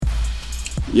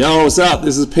Yo, what's up?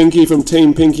 This is Pinky from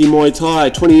Team Pinky Muay Thai.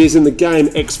 20 years in the game,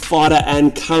 ex-fighter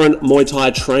and current Muay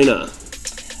Thai trainer.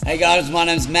 Hey guys, my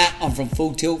name's Matt. I'm from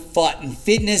Full Tilt Fight and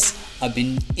Fitness. I've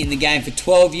been in the game for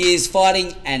 12 years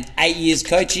fighting and 8 years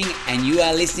coaching, and you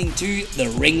are listening to the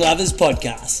Ring Lovers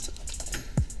Podcast.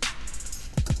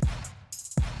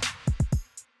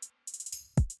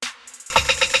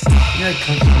 You know,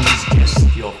 coaching is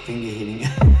just your finger hitting. I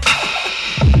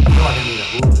feel like I need a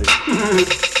hula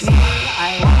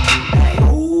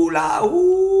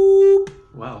hoop.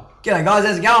 Wow. G'day guys,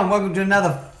 how's it going? Welcome to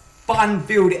another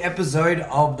fun-filled episode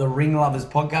of the Ring Lovers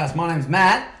Podcast. My name's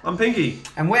Matt. I'm Pinky.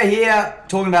 And we're here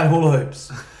talking about hula hoops.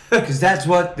 Because that's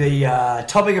what the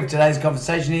topic of today's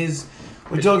conversation is.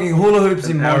 We're talking hula hoops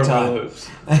in Muay Thai. Hula hoops.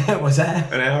 What's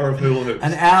that? An hour of hula hoops.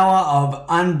 An hour of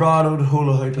unbridled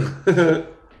hula hooping.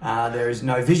 There is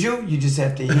no visual, you just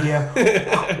have to hear.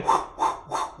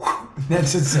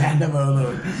 That's the sound of a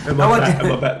hula hoop. And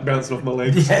my back bouncing off my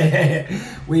legs.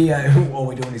 Yeah. All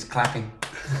we're doing is clapping.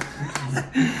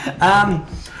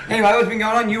 Anyway, what's been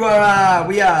going on?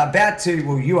 We are about to,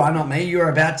 well, you are, not me, you are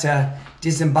about to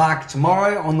disembark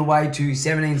tomorrow on the way to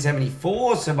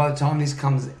 1774. So by the time this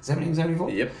comes,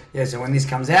 1774? Yep. Yeah, so when this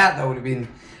comes out, that would have been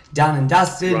done and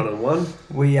dusted. Run on one.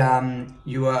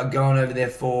 You are going over there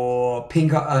for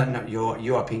Pink. No,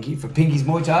 you are Pinky for Pinky's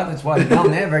Muay Thai. That's why you're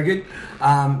going there. Very good.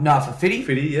 No, for Fitty.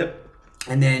 Fitty, yep.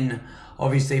 And then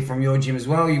obviously from your gym as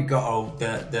well, you've got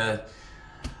the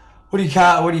what do you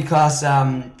class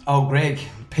old Greg?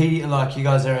 Petey, like you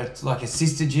guys are like a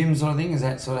sister gym sort of thing. Is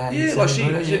that sort of how you say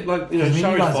it?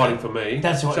 Shari's fighting for me.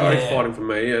 That's what. Shari's fighting for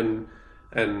me,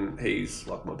 and he's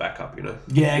like my backup, you know.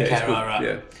 Yeah, okay, right.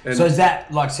 Yeah. And so is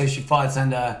that like, so she fights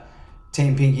under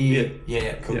Team Pinky?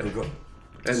 Yeah, cool.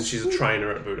 And she's a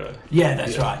trainer at Budo. Yeah,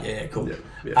 that's right. Yeah, cool.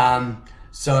 Yeah.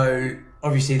 So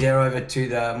obviously they're over to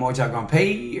the Muay Thai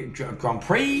Grand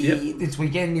Prix this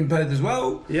weekend in Perth as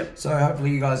well. Yep. So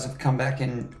hopefully you guys have come back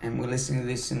and we're listening to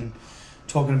this and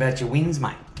talking about your wins,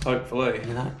 mate. Hopefully.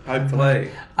 You know? Hopefully.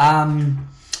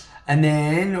 And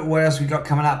then what else we got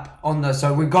coming up on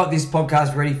so we've got this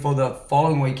podcast ready for the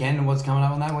following weekend, and what's coming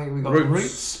up on that week? We got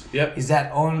Roots. Yep. Is that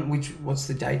on what's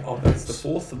the date of That's Roots? the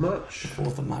 4th of March.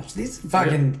 4th of March. This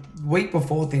fucking week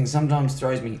before thing sometimes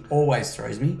always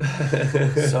throws me.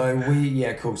 So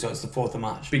cool. So it's the 4th of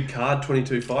March. Big card,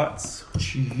 22 fights.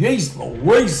 Jeez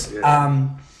Louise. Yeah.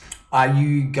 Are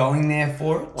you going there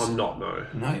for it? I'm not, no.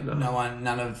 No one,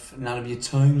 none of your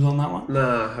teams on that one?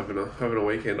 Nah, having a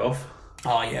weekend off.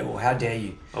 Oh yeah, well how dare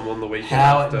you? I'm on the weekend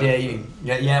How after. dare you?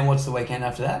 Yeah, and what's the weekend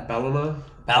after that? Ballina,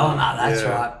 that's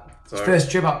right. So, It's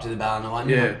first trip up to the Ballina one.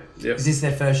 Yeah, yep. Is this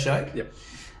their first show? Yep.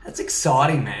 That's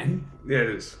exciting, man. Yeah, it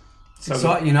is. It's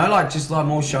exciting, you know, like just like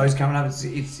more shows coming up.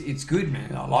 It's good,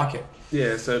 man. I like it.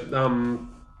 Yeah, so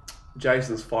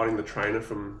Jason's fighting the trainer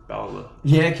from Ballina.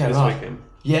 Yeah, okay, this right. weekend.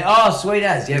 Yeah, oh sweet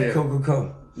as. Yeah,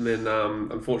 cool. And then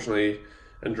unfortunately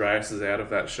Andreas is out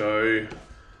of that show.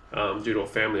 Due to a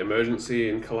family emergency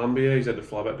in Colombia. He's had to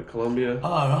fly back to Colombia. Oh,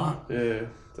 right. Yeah,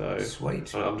 so...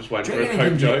 Sweet. I'm just waiting for a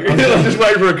coke joke. I'm just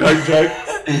waiting for a coke joke.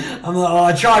 I'm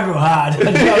like, I tried real hard. The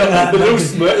little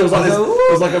smirk, it was like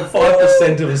a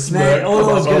 5% of a smirk. Man, all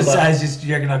I was going to say is just,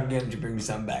 you reckon I can get him to bring me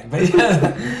something back.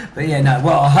 But yeah, no.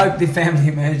 Well, I hope the family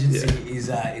emergency is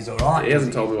all right. He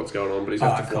hasn't told me what's going on, but he's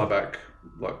have to fly back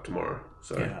like tomorrow.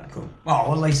 So. Yeah, cool.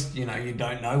 Well, at least, you know, you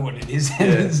don't know what it is.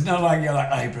 It's not like you're like,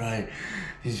 hey, bro...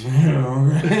 you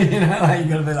know, like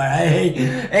you gotta be like, hey,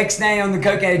 X-nay on the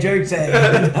cocaine jokes.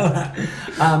 Yeah,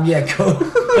 cool.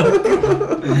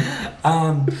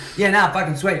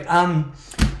 Fucking sweet.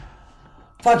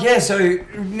 Fuck yeah. So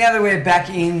now that we're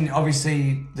back in,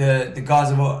 obviously the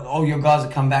guys all your guys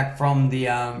have come back from the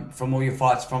from all your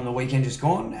fights from the weekend just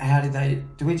gone. How did they?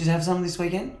 Did we just have some this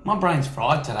weekend? My brain's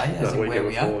fried today. As in where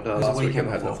we are. No, last weekend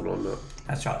I had nothing on that.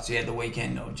 That's right. So the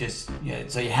weekend of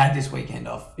so you had this weekend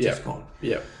off, just gone.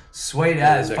 Yeah. Sweet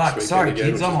as fuck. Sorry,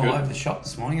 again, kids, I'm all over the shop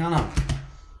this morning. I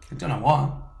don't know why.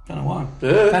 Yeah.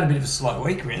 I've had a bit of a slow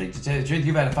week, really, to tell you the truth.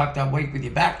 You've had a fucked up week with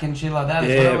your back and shit like that as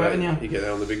well, haven't you? You get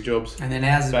out on the big jobs. And then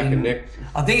ours has back been. And neck.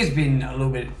 I think it's been a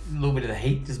little bit of the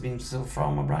heat has been sort of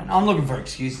throwing my brain. I'm looking for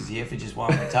excuses here for just why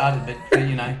I'm retarded, but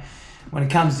you know, when it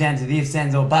comes down to the ifs,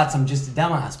 ands, or buts, I'm just a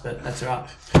dumbass. But that's alright.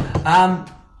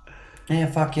 Yeah,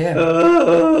 fuck yeah.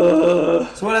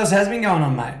 So what else has been going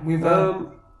on, mate? We've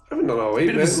haven't done a week.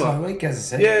 Bit of a slow week, as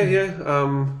I said. Yeah.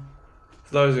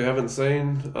 For those who haven't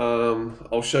seen,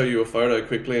 I'll show you a photo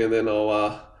quickly, and then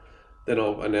I'll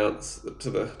announce to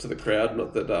the crowd.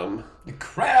 Not that the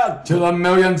crowd to the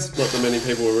millions. Not that many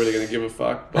people are really going to give a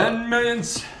fuck. But, and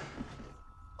millions.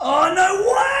 Oh, no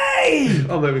way!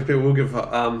 Oh, maybe people will give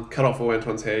cut off all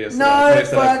Antoine's hair yesterday. No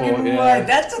yesterday fucking before, way.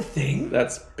 That's a thing.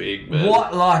 That's big, man.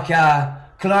 What, like,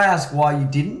 could I ask why you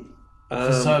didn't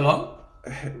for so long?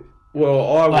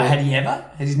 Well, I Like, will. had he ever?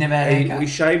 Has he never had a haircut? We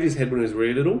shaved his head when he was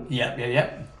really little.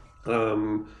 Yep.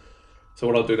 So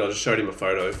what I'll do, I just showed him a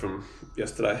photo from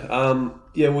yesterday.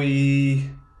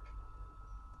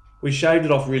 We shaved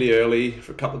it off really early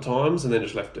for a couple of times and then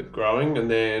just left it growing,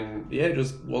 and then it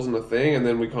just wasn't a thing, and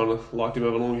then we kind of liked him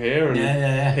having long hair, and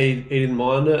Yeah. he didn't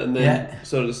mind it, and then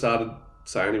sort of just started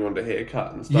saying he wanted a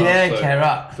haircut and stuff. Yeah, so okay,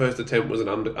 right. First attempt was an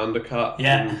undercut.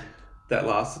 Yeah. And that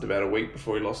lasted about a week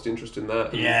before he lost interest in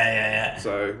that. Yeah.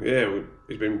 So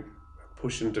he's been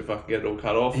pushing to fucking get it all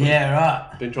cut off. Yeah,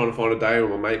 right. Been trying to find a day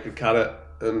when my mate could cut it,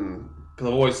 and because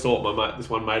I've always thought this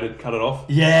one mate had cut it off.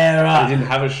 Yeah, right. He didn't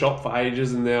have a shop for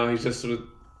ages, and now he's just sort of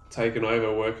taken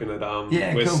over working at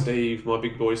where cool. Steve, my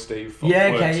big boy Steve, Yeah,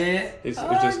 works. okay, yeah. He's Oh,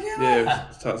 just yeah.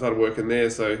 started working there,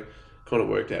 so kind of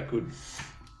worked out good.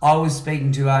 I was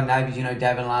speaking to our neighbours,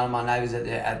 Dave and Lana, my neighbours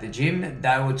at the gym.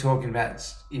 They were talking about,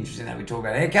 it's interesting that we talk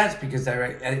about haircuts, because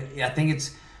I think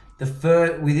it's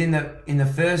in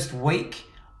the first week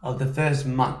of the first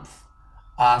month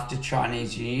after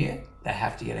Chinese New Year, they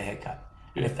have to get a haircut.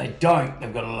 And if they don't,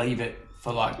 they've got to leave it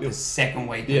for like the second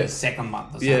week or the second month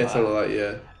or something. Yeah, something like that,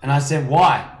 yeah. And I said,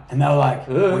 why? And they were like,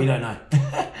 we don't know.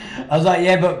 I was like,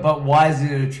 yeah, but why is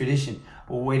it a tradition?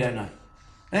 Well, we don't know.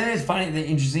 And it's funny, the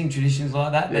interesting traditions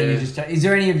like that. That you just. Is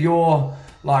there any of your,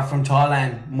 like from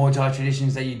Thailand, Muay Thai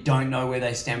traditions that you don't know where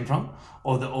they stem from,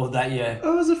 or that you?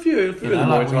 Oh, there's a few in the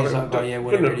like Muay when you're Thai. like, oh, yeah,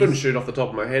 whatever it Couldn't is. shoot off the top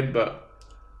of my head, but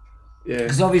yeah.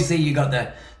 Because obviously you got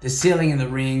the ceiling and the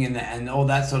ring and all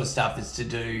that sort of stuff is to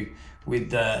do with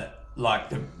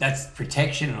that's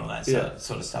protection and all that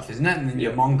sort of stuff, isn't it? And then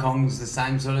your Mongkong's the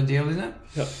same sort of deal, isn't it?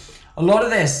 Yep. A lot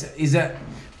of this is that,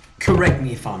 correct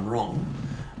me if I'm wrong,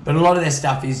 but a lot of their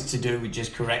stuff is to do with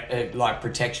just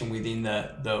protection within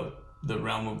the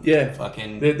realm of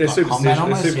fucking they're like combat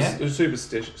almost, they're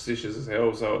superstitious as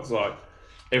hell. So it's like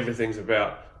everything's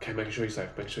about making sure you're safe,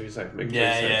 making sure you're safe, making sure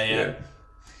you're safe.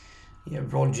 Yeah,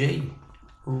 Raw G.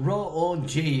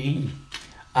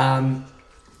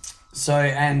 So,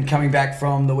 and coming back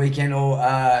from the weekend, or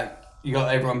you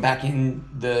got everyone back in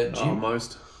the gym?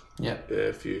 Almost. Yep. Yeah,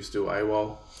 a few still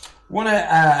AWOL. Want to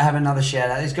have another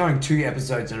shout out. It's going 2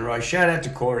 episodes in a row. Shout out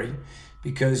to Corey,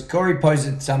 because Corey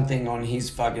posted something on his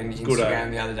fucking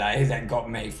Instagram the other day that got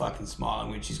me fucking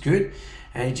smiling, which is good.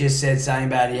 And he just said something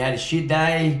about he had a shit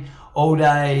day all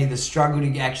day, the struggle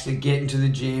to actually get into the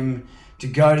gym, to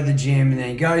go to the gym, and then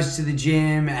he goes to the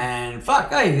gym and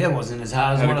that wasn't as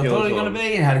hard as what I thought it was going to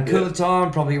be, and had a killer time,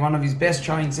 probably one of his best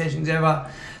training sessions ever.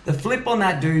 The flip on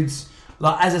that dude's,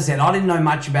 like, as I said, I didn't know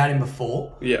much about him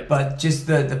before, but just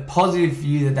the positive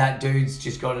view that dude's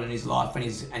just got in his life and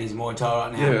he's Muay Thai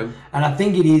right now. Yeah. And I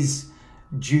think it is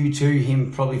due to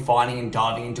him probably fighting and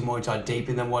diving into Muay Thai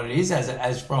deeper than what it is,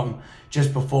 as from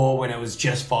just before when it was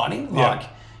just fighting, when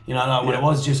it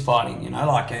was just fighting,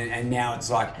 and now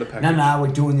it's like, no, we're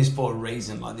doing this for a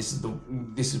reason. Like, this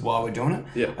is why we're doing it.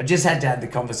 Yeah. I just had to have the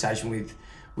conversation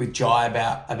with Jai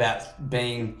about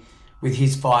being with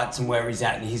his fights and where he's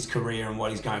at in his career and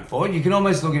what he's going forward. You can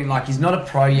almost look at him like he's not a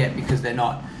pro yet because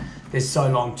there's so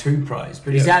long to pros,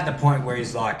 but he's at the point where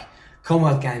he's like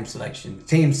Commonwealth Games selection,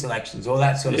 team selections, all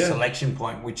that sort of selection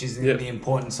point, which is the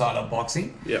important side of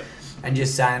boxing. Yeah. And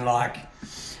just saying, like,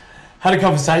 had a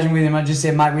conversation with him. I just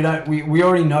said, mate, we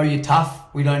already know you're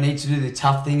tough. We don't need to do the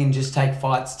tough thing and just take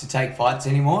fights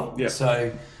anymore. Yeah.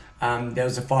 So there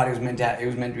was a fight he was meant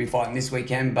to be fighting this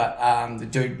weekend, but the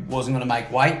dude wasn't going to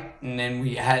make weight. And then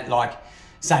we had, like,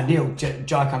 same deal.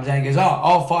 Jai comes out and goes,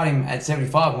 I'll fight him at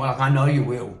 75. And we're like, I know you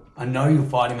will. I know you'll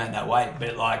fight him at that weight.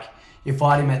 But, like, you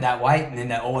fight him at that weight, and then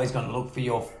they're always going to look for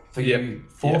you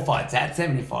for fights at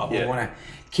 75. We want to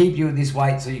keep you at this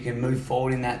weight so you can move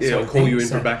forward in that sort of thing. I'll call you in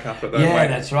for backup at that weight. Yeah,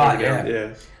 that's right,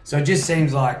 yeah. So it just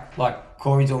seems like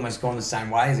Corey's almost gone the same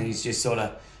ways, and he's just sort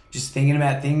of just thinking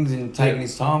about things and taking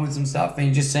his time with some stuff, and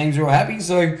he just seems real happy.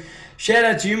 So shout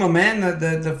out to you, my man.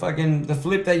 The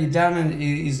flip that you've done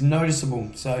is noticeable.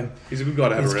 So he's a good guy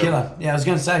to have around. It's killer. Yeah, I was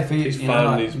going to say for you. He's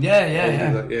fun. Yeah,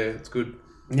 it's good.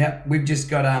 Yeah, we've just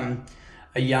got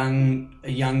a young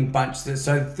bunch.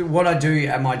 What I do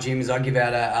at my gym is I give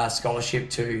out a scholarship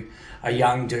to a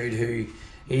young dude who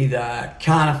either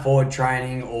can't afford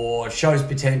training or shows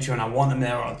potential, and I want them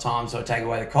there all the time, so I take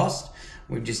away the cost.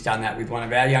 We've just done that with one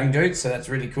of our young dudes, so that's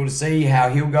really cool to see how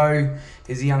he'll go.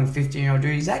 There's a young 15-year-old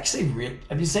dude. He's actually ripped.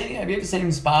 Have you ever seen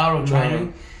him spar or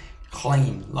training?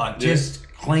 Clean,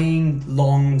 just clean,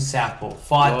 long southpaw.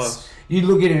 Fights. Nice. you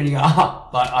look at him and you go,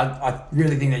 I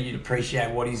really think that you'd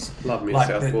appreciate what he's Love me like,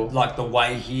 Southpaw. like the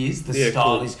way he is, the Yeah, style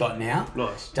cool. he's got now.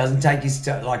 Nice. Doesn't take his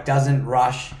doesn't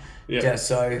rush. Yeah.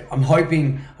 So I'm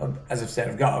hoping, as I've said,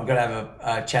 I've got to have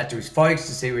a chat to his folks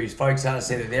to see where his folks are, to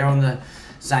see that they're on the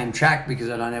same track, because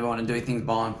I don't ever want to do things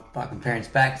behind fucking parents'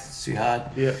 backs. It's too hard.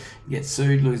 Yeah. Get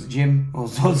sued, lose the gym, all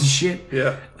sorts of shit.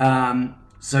 Yeah.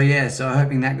 So I'm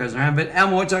hoping that goes around. But our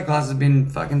Muay Thai class has been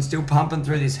fucking still pumping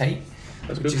through this heat,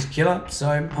 That's which good. is killer.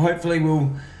 So hopefully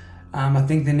we'll. I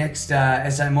think the next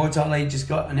SA Muay Thai League just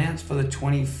got announced for the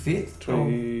 25th.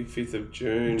 25th of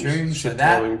June. June, Shit so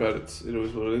that- timing, but it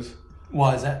is what it is.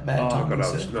 Why is that bad Oh, I've timing?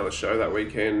 got sir? another show that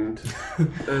weekend.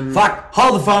 And Fuck!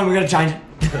 Hold the phone. We're gonna change it.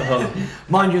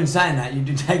 Mind you, in saying that, you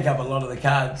do take up a lot of the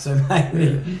cards, so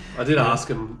maybe. I did ask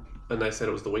them, and they said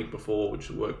it was the week before, which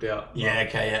worked out. Yeah.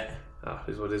 Okay. Yeah.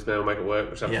 Is what it is, man. We'll make it work. We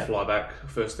just have Yeah. to fly back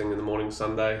first thing in the morning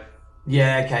Sunday.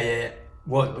 Yeah. Okay. Yeah.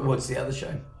 What's the other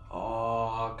show?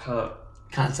 Oh, I can't.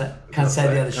 Can't say the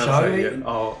other can't show. say yet.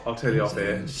 I'll tell you off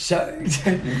air. Show.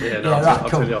 Yeah, no, right, I'll cool.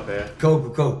 tell you off air.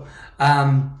 Cool.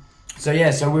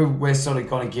 So we're sort of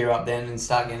going to gear up then and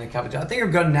start getting a couple. I think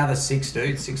we've got another 6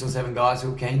 or 7 guys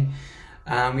who are keen.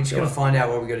 We just got to find out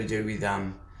what we got to do with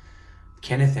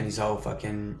Kenneth and his whole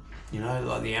fucking,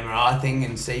 like the MRI thing,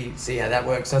 and see how that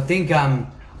works. I think I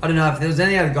don't know if there was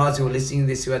any other guys who were listening to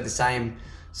this who had the same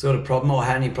sort of problem or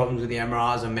had any problems with the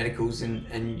MRIs or medicals,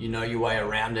 and you know your way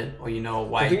around it, or you know a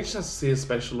way. I think you just have to see a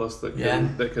specialist that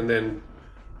can then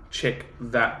check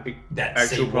that actual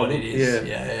see problem. what it is.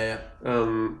 Yeah.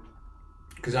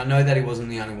 Because I know that he wasn't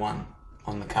the only one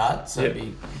on the card, so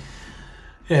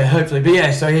Yeah. hopefully. But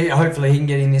yeah, so hopefully he can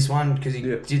get in this one, because he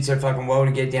Yeah. did so fucking well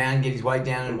to get his weight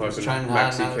down, and I'm was hoping training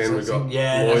hard. Maxi and all that can. sort We've of got thing.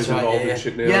 Yeah, lawyers that's right. involved Yeah, in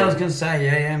shit now. yeah, I was gonna say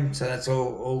yeah. So that's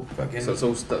all fucking. So it's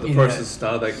all the you process know.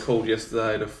 started. They called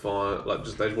yesterday to find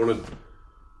they wanted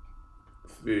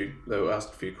they were asked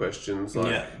a few questions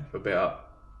about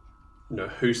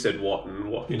who said what and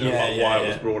what why it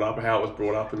was brought up, how it was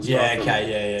brought up and stuff. Yeah,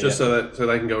 okay, Just so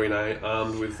they can go in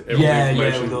armed with every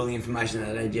information. with all the information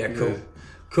that they need. Yeah, cool.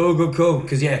 Cool.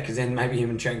 Because then maybe him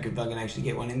and Trent could fucking actually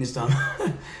get one in this time.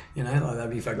 That'd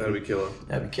be fucking. That'd be killer.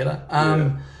 That'd be killer.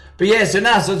 But yeah, so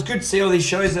it's good to see all these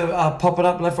shows are popping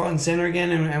up left, right, and centre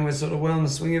again, and we're sort of well in the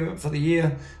swing of it for the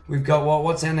year. We've got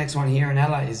what's our next one here in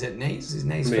LA? Is it Knees? Is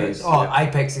Knees first? Oh, yeah.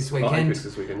 Apex this weekend. Apex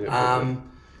this weekend. Yeah.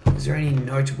 Is there any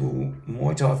notable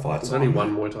Muay Thai fights? There's only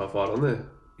one Muay Thai fight on there.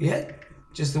 Yeah,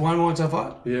 just the one Muay Thai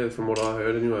fight. Yeah, from what I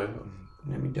heard anyway.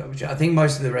 Let me double check. I think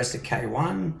most of the rest are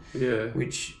K1. Yeah.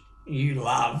 Which you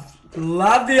love.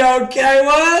 Love the old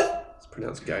K1. It's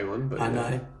pronounced gay one, but I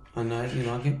know you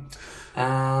like it.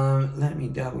 Let me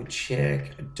double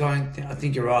check. I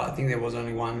think you're right. I think there was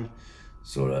only one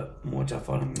sort of Muay Thai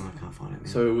fight. No, I can't find it now.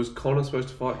 So was Connor supposed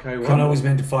to fight K1? Connor was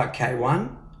meant to fight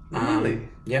K1. Really?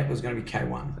 Yeah, it was going to be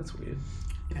K1. That's weird.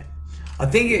 Yeah, I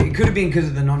think it could have been because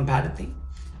of the non-padded thing.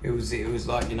 It was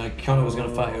like Connor was going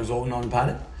to fight. It was all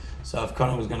non-padded. So if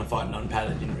Connor was going to fight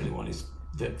non-padded, didn't really want his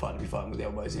third fight to be fighting with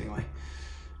elbows anyway.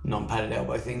 Non-padded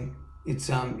elbow thing. It's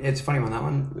a funny one, that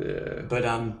one. Yeah. But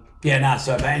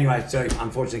but anyway, so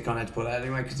unfortunately Connor had to pull out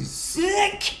anyway because he's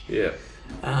sick. Yeah.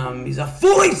 He's a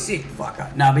fully sick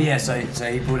fucker. No, but yeah, so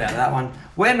he pulled out that one.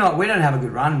 We don't have a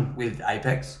good run with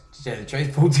Apex, to tell you the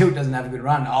truth. Full Tilt doesn't have a good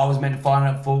run. I was meant to fight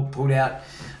it pulled out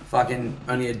fucking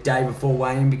only a day before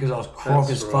weighing because I was crook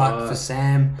as fuck for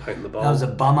Sam. Painting the bowl. That was a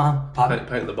bummer.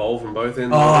 Painting the bowl from both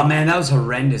ends. Oh man, that was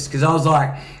horrendous because I was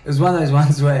like, it was one of those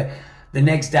ones where the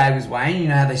next day was weighing. You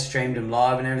know how they streamed them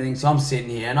live and everything. So I'm sitting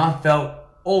here and I felt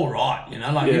all right. You know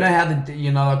how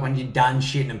like when you're done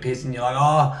shitting and pissing, you're like,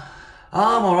 oh,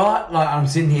 I'm all right. Like I'm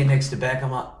sitting here next to Beck.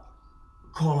 I'm like,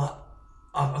 call up.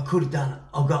 I could have done it.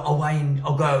 I'll weigh in.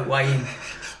 I'll go weigh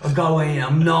in.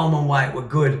 I'm on weight. We're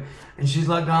good. And she's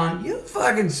like going, you're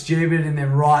fucking stupid. And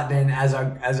then right then, as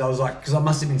I was like, because I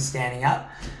must have been standing up,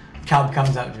 Cub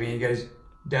comes up to me and he goes,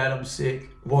 Dad, I'm sick.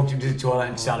 Walked into the toilet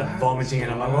and started vomiting.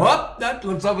 And I'm like, what? That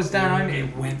looks like we're staying home.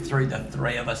 It went through the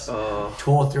three of us.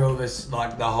 Tore through of us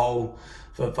like the whole,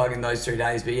 for fucking those 3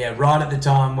 days. But yeah, right at the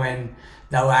time when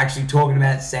they were actually talking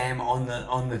about Sam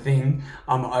on the thing,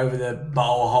 I'm over the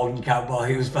bowl holding Cub while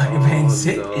he was fucking being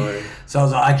sick. No. So I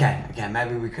was like, okay,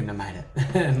 maybe we couldn't have made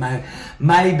it.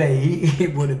 maybe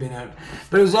it would have been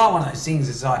but it was like one of those things.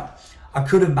 It's like, I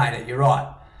could have made it, you're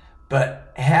right.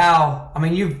 But how, I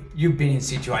mean, you've been in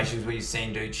situations where you've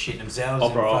seen dudes shit themselves. Oh,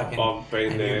 bro, and I've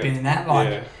been there. You've been in that,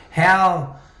 like,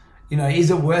 how,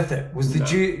 is it worth it? Was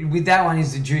the with that one,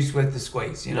 is the juice worth the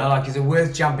squeeze? Like, is it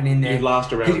worth jumping in there? You'd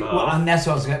last around half. And that's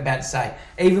what I was about to say.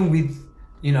 Even with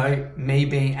you know, me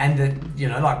being, and the, you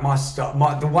know, like my style,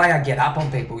 the way I get up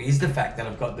on people is the fact that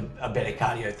I've got a better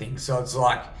cardio thing. So it's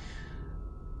like,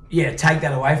 yeah, take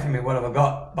that away from me. What have I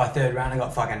got? By third round, I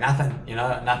got fucking nothing, you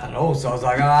know, nothing at all. So I was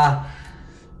like, I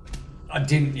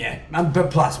didn't, yeah.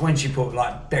 But plus, when she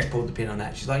Beck pulled the pin on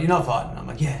that, she's like, you're not fighting. I'm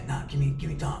like, yeah, no, give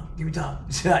me time.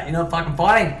 She's like, you're not fucking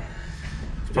fighting.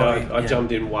 Probably, I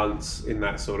jumped in once in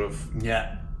that sort of,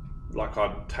 yeah. Like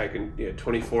I'd taken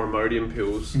 24 Imodium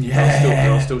pills. Yeah.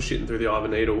 I was still shitting through the eye of a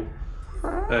needle.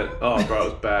 And, oh, bro, it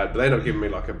was bad. But they ended up giving me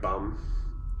like a bum.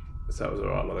 So that was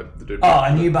alright. Like, the dude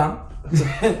a new bum.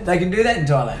 They can do that in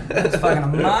Thailand. That's fucking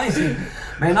amazing.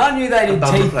 Man, I knew they did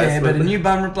teeth there, but a new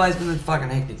bum replacement is fucking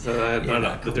hectic. So the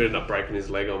dude ended up breaking his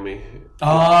leg on me.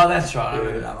 Oh, that's right. I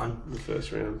remember that one. The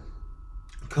first round.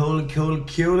 Cool.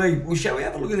 Well, shall we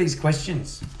have a look at these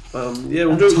questions? Yeah,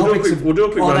 we'll do a quick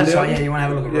rundown. Oh, that's right. Yeah, you want to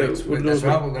have a look at roots. That's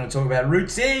right. We're going to talk about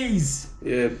rootsies.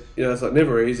 Yeah, it's like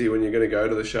never easy when you're going to go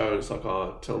to the show and it's like,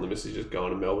 telling the missus just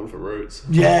going to Melbourne for roots.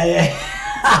 Yeah.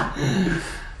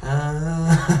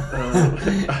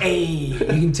 Hey, you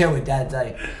can tell with Dad's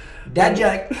dad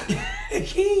joke.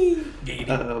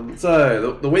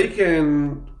 So the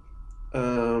weekend,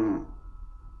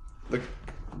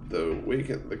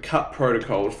 the cut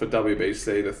protocols for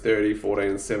WBC, the 30, 14,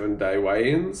 and 7-day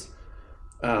weigh-ins.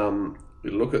 You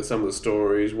look at some of the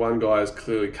stories. One guy is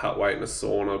clearly cut weight in a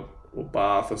sauna or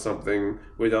bath or something,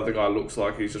 where the other guy looks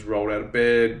like he's just rolled out of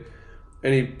bed.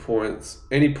 Any point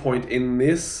in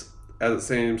this, as it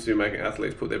seems to be making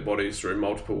athletes put their bodies through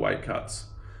multiple weight cuts.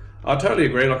 I totally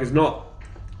agree. Like, it's not.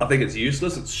 I think it's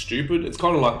useless. It's stupid. It's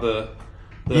kind of like the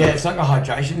it's like a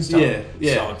hydration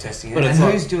style testing. But and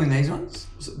who's doing these ones?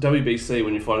 WBC,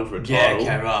 when you're fighting for a title.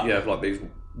 Yeah, okay, right. You have like these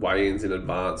weigh-ins in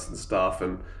advance and stuff,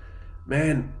 and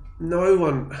man, no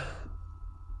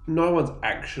one's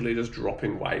actually just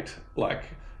dropping weight, like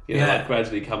like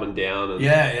gradually coming down, and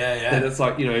then it's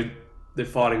like, they're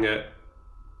fighting at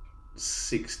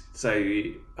 6,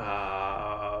 say,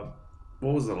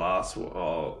 what was the last one?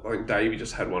 Oh, I think Davey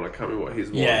just had one. I can't remember what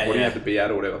his was. What he had to be at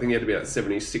or whatever. I think he had to be at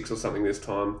 76 or something this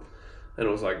time. And it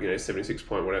was like, 76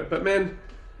 point whatever. But man,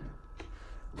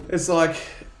 it's like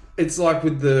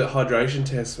with the hydration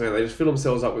tests, man. They just fill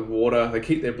themselves up with water. They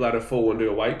keep their bladder full and do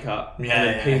a weight cut. And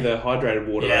then pee the hydrated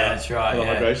water out that's right, for the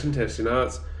hydration test.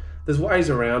 There's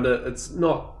ways around it. It's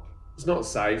not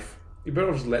safe. You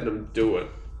better just let them do it.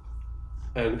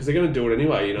 And because they're going to do it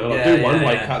anyway, do one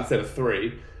weight cut instead of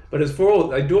 3. But it's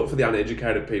they do it for the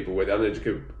uneducated people, where the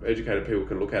uneducated people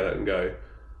can look at it and go,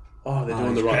 oh, they're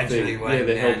doing the right thing. Yeah,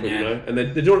 they're helping, And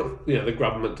they're doing it, the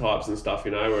government types and stuff,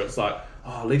 where it's like,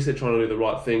 oh, at least they're trying to do the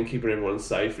right thing, keeping everyone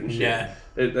safe and shit. Yeah.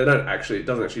 It doesn't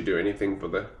actually do anything for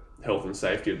the health and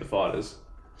safety of the fighters.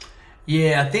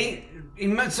 Yeah, I think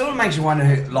it sort of makes you wonder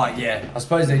who, I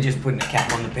suppose they're just putting a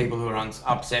cap on the people who are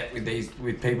upset with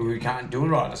people who can't do it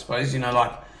right, I suppose,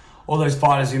 all those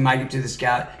fighters who make it to the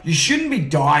scale. You shouldn't be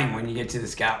dying when you get to the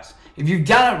scales. If you've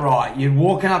done it right, you're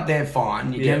walking up there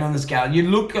fine, you're getting on the scale, you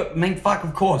look at,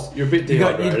 of course. You're a bit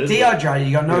dehydrated. You're dehydrated,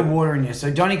 you got no water in you,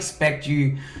 so don't expect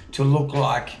you to look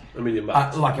like $1 million.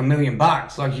 Like $1 million.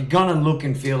 Like, you're going to look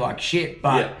and feel like shit,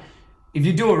 but if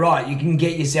you do it right, you can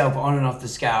get yourself on and off the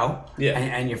scale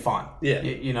and you're fine. Yeah.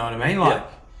 You know what I mean?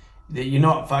 You're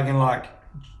not fucking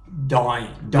dying.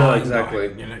 No, exactly.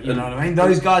 Dying, you know what I mean?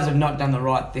 Those guys have not done the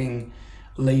right thing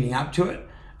leading up to it.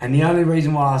 And the only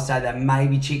reason why I say that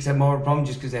maybe chicks have more of a problem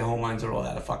just because their hormones are all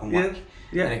out of fucking whack.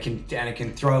 Yeah. And it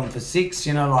can throw them for 6,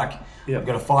 I've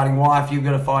got a fighting wife, you've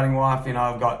got a fighting wife,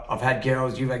 I've had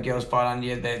girls, you've had girls fight under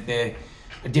you. They're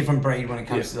a different breed when it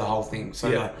comes to the whole thing.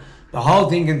 So the whole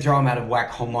thing can throw them out of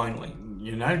whack hormonally,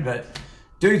 but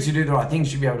dudes who do the right thing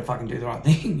should be able to fucking do the right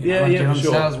thing. Get on the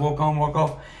stairs, walk on, walk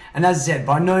off. And as I said,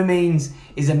 by no means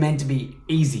is it meant to be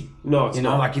easy. No, it's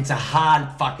not. It's a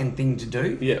hard fucking thing to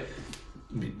do. Yeah.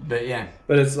 But yeah.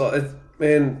 But it's like,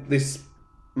 this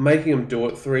making them do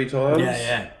it 3 times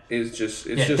is just,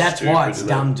 it's just that's stupid, why it's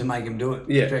dumb to make them do it.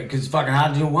 Yeah. Because it's fucking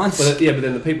hard to do it once. But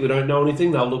then the people who don't know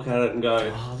anything, they'll look at it and go,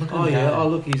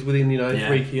 look, he's within,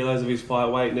 3 kilos of his fight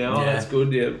weight now. Oh, that's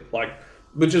good. Yeah.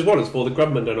 Which is what it's for. The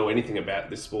government don't know anything about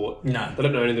this sport. No. They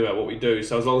don't know anything about what we do.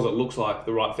 So as long as it looks like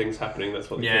the right thing's happening, that's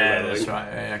what they care about. Yeah, that's right.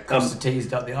 Yeah. Cross the T's,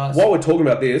 dot the I's. While we're talking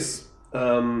about this,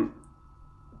 another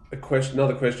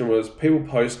question was, people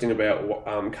posting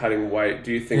about cutting weight,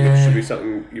 do you think it should be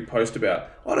something you post about?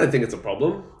 I don't think it's a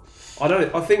problem.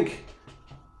 I think,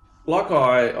 like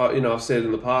I've said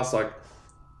in the past,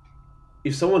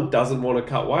 if someone doesn't want to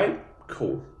cut weight,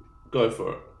 cool, go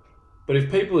for it. But if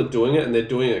people are doing it and they're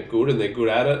doing it good and they're good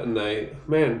at it and I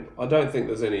don't think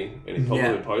there's any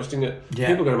problem in posting it. Yeah.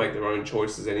 People are going to make their own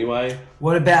choices anyway.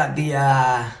 What about the,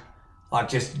 like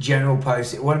just general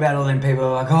posts? What about all them people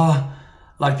who are like,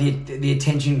 like the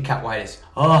attention cut waiters.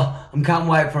 I'm can't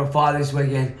wait for a fight this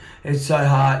weekend. It's so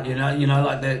hard, you know,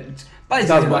 like that.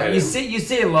 Basically, like you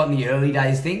see a lot in the early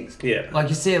days things. Yeah. Like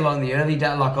you see a lot in the early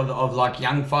days, like of like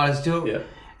young fighters too. Yeah.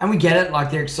 And we get it.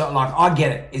 Like they're excited. Like I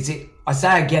get it. I say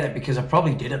I get it because I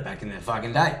probably did it back in the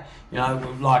fucking day. You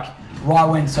know, like right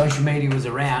when social media was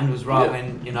around was right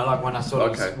when, you know, like when I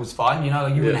sort of was fighting. You know,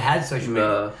 like you wouldn't have had social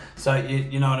media. So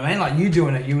you know what I mean? Like you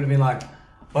doing it, you would have been like,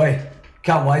 oi.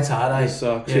 Can't wait so hard, eh? It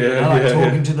sucks, you know, like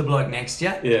talking to the bloke next to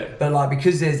you. Yeah. But like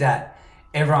because there's that,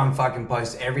 everyone fucking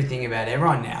posts everything about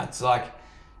everyone now. It's like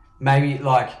maybe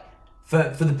like for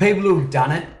the people who've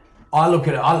done it, I look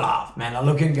at it, I laugh, man. I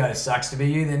look at it and go, sucks to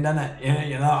be you, then, doesn't it?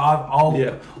 You know,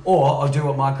 I'll do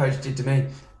what my coach did to me.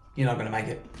 You're not gonna make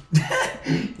it.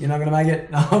 You're not gonna make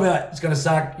it. No, I'll be like, it's gonna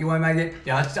suck. You won't make it.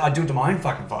 Yeah, I do it to my own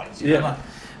fucking fighters. You know, like,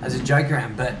 as a joke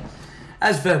around. But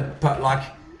as for like.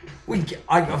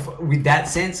 With that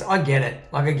sense, I get it.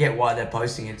 Like, I get why they're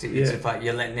posting it. It's a fact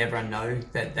you're letting everyone know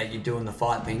that you're doing the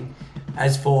fight thing.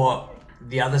 As for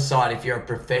the other side, if you're a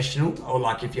professional or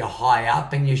like if you're high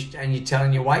up and you're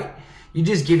telling your weight, you're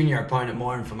just giving your opponent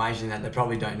more information that they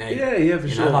probably don't need. Yeah, for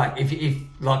sure. You know, like if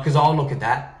like, because I'll look at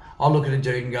that. I'll look at a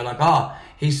dude and go like,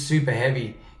 he's super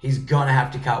heavy. He's gonna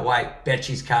have to cut weight. Bet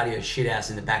his cardio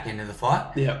shithouse in the back end of the fight.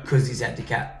 Yeah. Because he's had to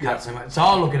cut so much. So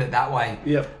I'll look at it that way.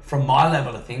 Yeah. From my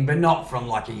level of thing, but not from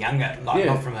like a younger, like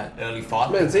not from an early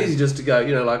fight. Man, it's easy just to go.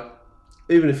 You know, like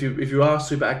even if you are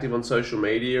super active on social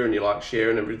media and you like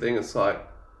sharing everything, it's like,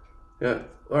 all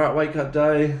right, weight cut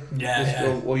day.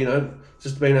 Yeah. Or you know,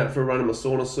 just being out for a run in a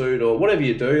sauna suit or whatever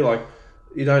you do. Like,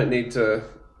 you don't need to.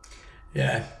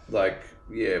 Yeah.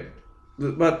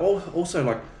 But also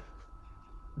like.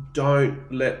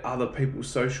 Don't let other people's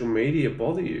social media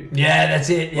bother you. Yeah, that's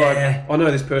it. Yeah, like, I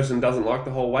know this person doesn't like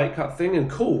the whole weight cut thing,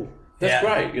 and cool, that's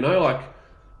great. You know, like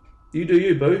you do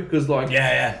you, boo. Because like,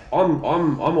 I'm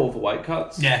all for weight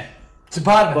cuts. Yeah, it's a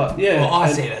part of it. But yeah,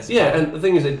 I see it as and the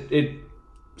thing is, it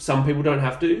some people don't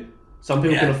have to. Some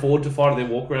people can afford to fight at their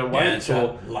walk around weights,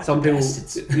 or like some people,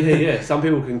 bastards. some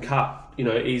people can cut, you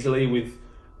know, easily with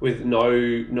no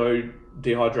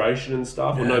dehydration and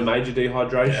stuff, or no major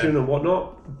dehydration and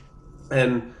whatnot.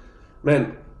 And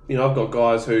man, you know, I've got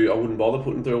guys who I wouldn't bother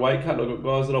putting through a weight cut, and I've got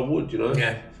guys that I would, you know.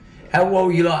 Yeah. What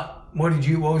were you like? What was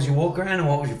your walk around and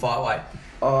what was your fight weight?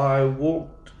 I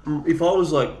walked, if I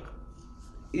was like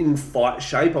in fight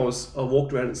shape, I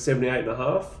walked around at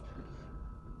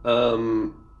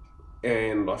 78.5.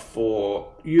 And I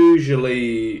fought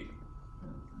usually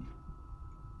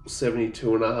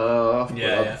 72.5.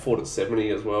 I fought at 70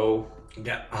 as well.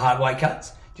 Yeah, hard weight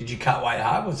cuts. Did you cut weight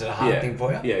hard? Was it a hard thing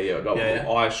for you? Yeah.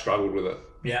 I struggled with it.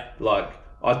 Yeah. Like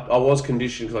I was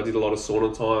conditioned because I did a lot of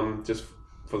sauna time just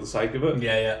for the sake of it.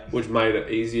 Yeah. Which made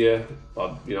it easier.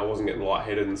 I wasn't getting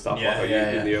lightheaded and stuff like I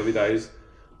used in the early days.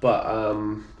 But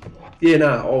it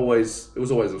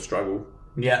was always a struggle.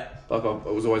 Yeah. Like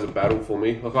it was always a battle for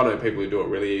me. Like I know people who do it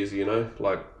really easy, you know,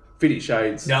 like 50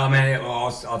 Shades. No, man,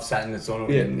 I've sat in the sauna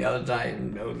with him the other day,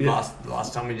 and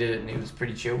last time we did it, and he was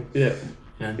pretty chill. Yeah,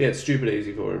 it's stupid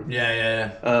easy for him.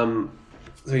 Yeah.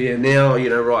 So now, you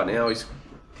know, right now his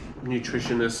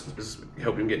nutritionist has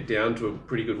helped him get down to a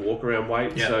pretty good walk around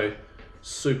weight. Yeah. So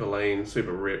super lean,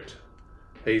 super ripped.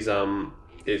 He's got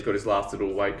his last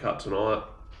little weight cut tonight.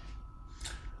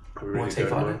 What's he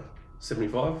fighting?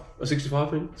 75 or 65, I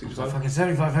think. 65. Fucking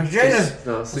 75. Jesus.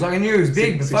 I was like, I knew he was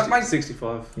big, but fuck, mate.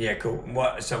 65. Yeah, cool.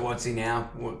 What's he now?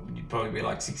 You'd probably be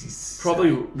like 60.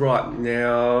 Probably right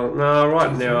now. No,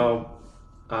 right now.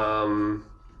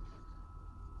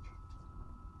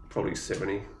 Probably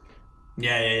 70.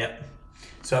 Yeah.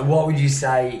 So what would you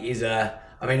say is I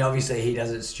mean, obviously he does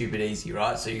it stupid easy,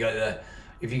 right? So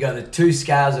if you got the two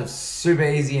scales of super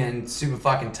easy and super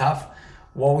fucking tough,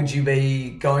 what would you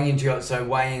be going into? So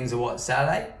weigh-ins are what,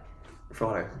 Saturday?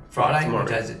 Friday. Tomorrow.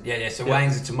 Yeah. So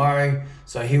weigh-ins are tomorrow.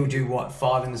 So he'll do what,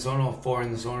 5 in the sauna or 4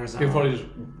 in the sauna or something? He'll probably just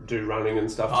do running and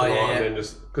stuff tonight, and then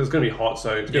just because it's going to be hot,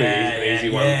 so it's going to be an easy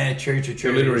one. Yeah, true.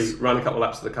 He'll literally run a couple of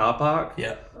laps to the car park.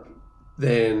 Yeah.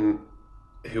 Then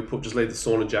he'll just leave the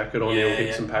sauna jacket on. He'll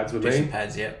get some pads with me. Some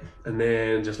pads, and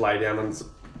then just lay down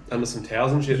under some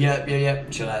towels and shit. Yeah.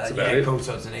 Chill out. Yeah, cool.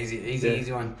 So it's an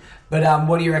easy one. But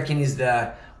what do you reckon is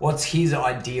what's his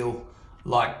ideal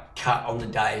like cut on the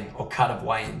day or cut of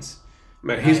weigh-ins?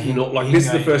 Man, he's not like this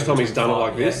is the first time he's done it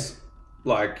like this.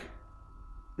 Like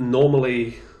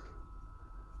normally,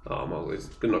 oh, well, he's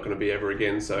not going to be ever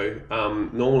again. So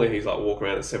normally he's like walk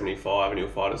around at 75 and he'll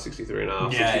fight at 63 and a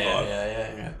half, 65.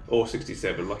 Yeah. Or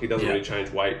 67. Like he doesn't really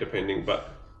change weight depending, but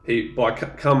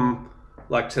come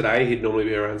like today, he'd normally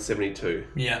be around 72.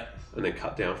 Yeah. And then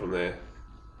cut down from there.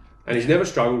 And he's never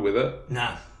struggled with it.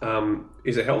 No.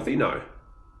 Is it healthy? No.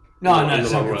 No,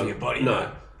 it's not good for your body.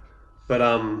 No. But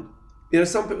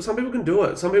some people can do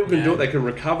it. Some people can do it. They can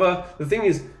recover. The thing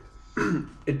is,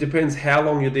 it depends how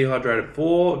long you're dehydrated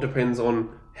for. It depends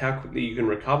on how quickly you can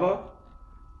recover,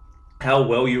 how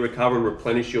well you recover and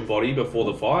replenish your body before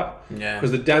the fight. Yeah.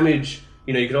 Because the damage,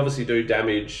 you can obviously do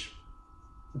damage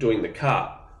doing the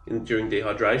cut during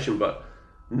dehydration, but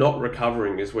not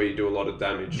recovering is where you do a lot of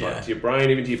damage, like to your brain,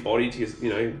 even to your body, to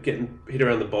your, getting hit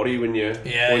around the body when you had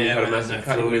a massive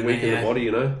cut, you're weak in the body,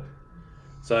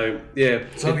 So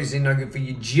it's obviously no good for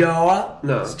your jaw.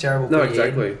 No, it's terrible. No,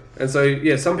 exactly. And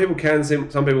so some people can,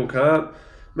 some people can't.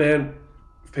 Man,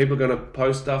 if people are going to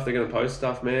post stuff, they're going to post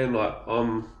stuff. Man, like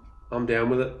I'm down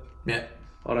with it. Yeah,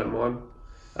 I don't mind.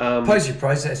 Post your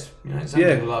process. Some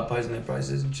people like posting their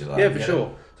process and shit like that. Yeah, for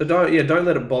sure. So don't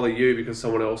let it bother you because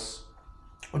someone else.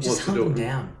 Or just hunt them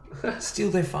down. Steal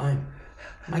their phone.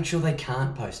 Make sure they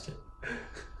can't post it.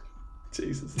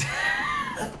 Jesus.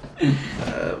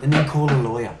 And then call a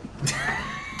lawyer.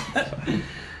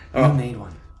 You'll need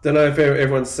one. Don't know if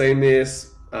everyone's seen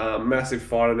this. Massive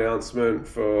fight announcement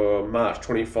for March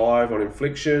 25 on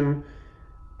Infliction.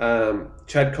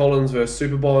 Chad Collins versus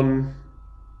Superbon.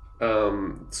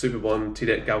 Superbon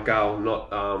Tidet Galgal,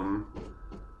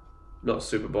 not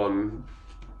Superbon,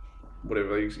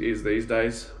 whatever he is these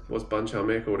days. Was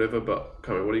Bunchamek or whatever, but I can't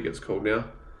remember what he gets called now.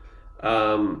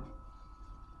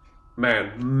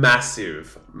 Man,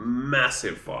 massive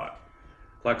fight.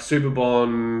 Like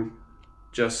Superbon,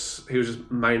 he was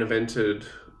just main evented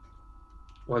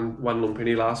one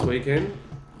Lumpini last weekend.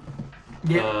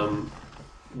 Yeah.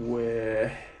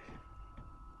 Where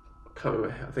I can't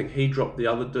remember. I think he dropped the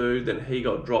other dude, then he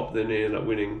got dropped, then he ended up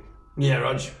winning. Yeah,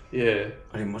 Rog. Yeah.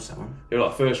 I didn't watch that one. Yeah,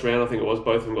 like first round, I think it was.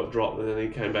 Both of them got dropped, and then he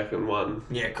came back and won.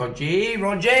 Yeah, Koji,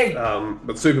 Roger.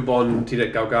 But Superbon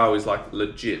Tidet Galgal is like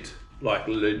legit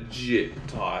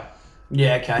Thai.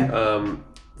 Yeah, okay.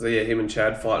 So yeah, him and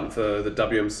Chad fighting for the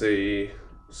WMC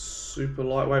super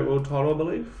lightweight world title, I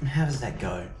believe. How does that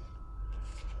go?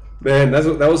 Man, that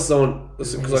was someone.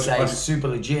 Because I super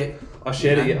legit. I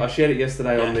shared it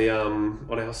yesterday on the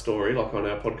on our story, like on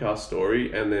our podcast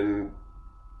story, and then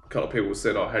a couple of people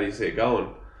said, "Oh, how do you see it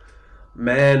going?"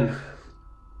 Man,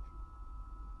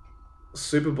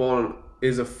 Superbon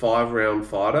is a 5-round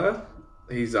fighter.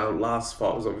 His last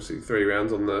fight was obviously 3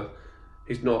 rounds on the.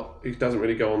 He doesn't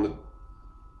really go on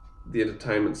the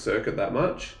entertainment circuit that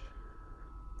much.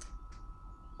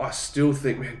 I still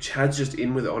think, man, Chad's just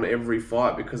in with it on every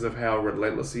fight because of how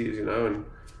relentless he is, and no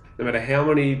matter how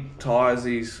many Thais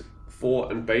he's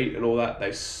fought and beat and all that,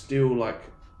 they still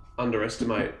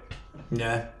underestimate.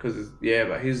 Yeah. Because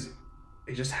but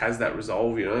he just has that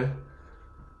resolve,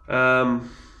 I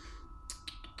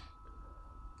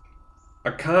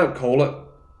can't call it.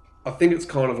 I think it's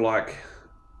kind of like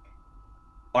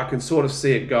I can sort of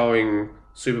see it going.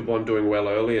 Superbon doing well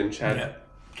early and Chad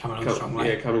coming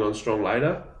on strong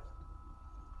later.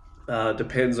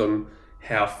 Depends on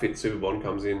how fit Superbon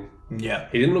comes in. Yeah,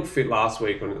 he didn't look fit last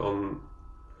week on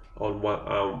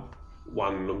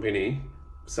one Lumpini,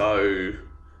 so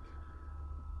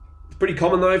it's pretty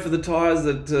common though for the Thais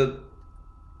that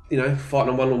fighting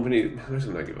on one Lumpini. Most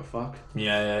of them don't give a fuck.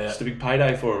 Yeah. Just a big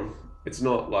payday for them. It's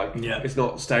not like it's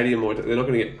not stadium or they're not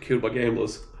going to get killed by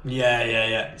gamblers.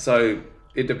 Yeah. So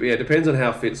it depends on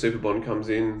how fit Superbon comes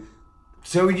in.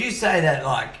 So would you say that,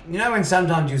 when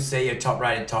sometimes you'll see a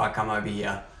top-rated Thai come over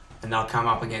here and they'll come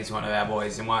up against one of our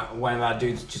boys and one of our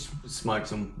dudes just smokes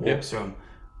them, walks through them.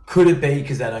 Could it be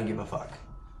because they don't give a fuck?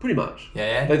 Pretty much.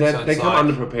 Yeah. They come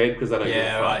underprepared because they don't give a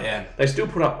fuck. Right, yeah. They still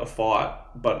put up a fight,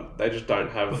 but they just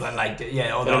don't have... Or they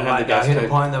they'll hit a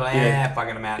point, they're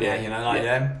fucking them out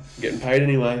now, Getting paid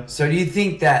anyway. So do you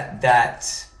think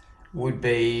that would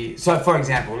be... So, for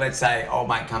example, let's say old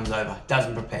mate comes over,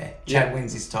 doesn't prepare. Chad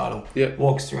wins his title,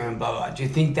 walks through and blah, blah, blah. Do you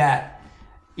think that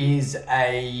is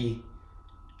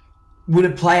would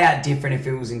it play out different if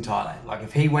it was in Thailand? Like,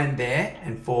 if he went there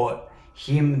and fought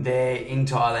him there in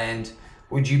Thailand,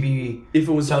 would you be... If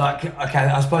it was... So,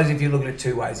 I suppose if you look at it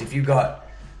 2 ways. If you got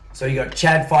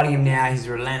Chad fighting him now, he's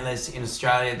relentless in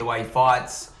Australia, the way he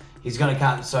fights. He's going to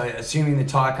come... So, assuming the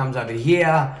Thai comes over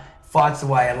here... Fights the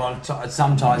way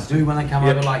some Thais do when they come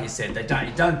over, like you said.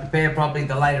 You don't prepare properly.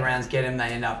 The later rounds get him. They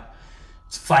end up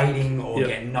fading or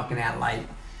knocking out late.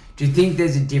 Do you think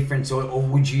there's a difference, or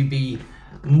would you be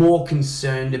more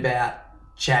concerned about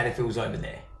Chad if it was over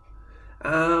there?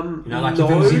 Like if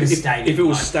it was in a stadium. If it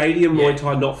was stadium Muay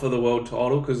Thai, not for the world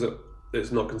title, because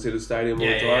it's not considered stadium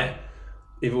Muay Thai. Yeah.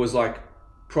 If it was like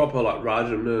proper like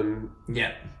Rajaman.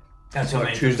 Yeah. That's what I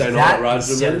mean. Tuesday night Rajaman.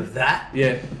 Instead of that,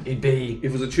 it'd be... If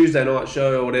it was a Tuesday night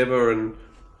show or whatever, and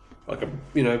like a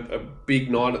big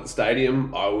night at the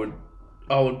stadium, I would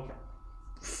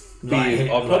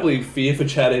fear. I'd probably fear for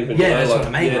Chad even. Yeah, that's what I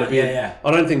mean.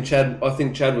 I don't think Chad. I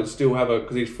think Chad would still have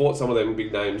because he's fought some of them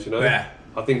big names. Yeah.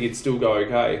 I think he'd still go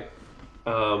okay.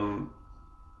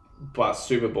 But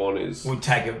Super Bon is... Would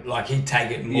take it, like he'd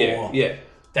take it more. Yeah.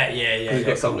 He's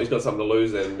got something to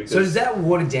lose then. Because... So does that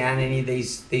water down any of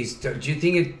these? Do you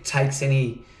think it takes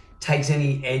any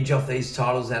edge off these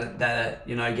titles that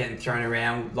are getting thrown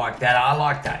around like that are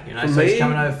like that? So he's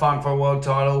coming over fighting for a world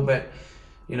title, but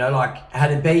like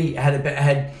had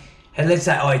let's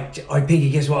say I Pinky,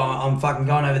 guess what? I'm fucking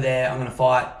going over there. I'm gonna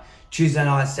fight Tuesday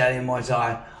night Stadium Muay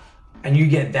Thai. And you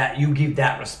get that, you give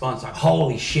that response like,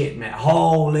 holy shit, man,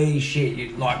 holy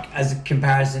shit. Like, as a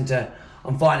comparison to,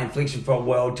 I'm fighting Infliction for a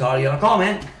world title, you're like, oh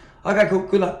man, okay, cool,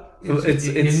 good luck. It's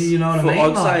you know what I mean?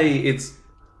 I'd say it's,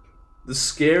 the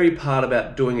scary part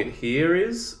about doing it here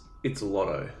is, it's a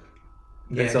lotto.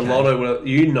 Yeah, it's a lotto,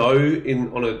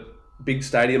 on a big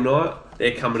stadium night,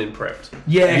 they're coming in prepped.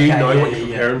 Yeah, you know what you're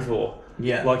preparing for.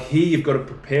 Yeah. Like here, you've got to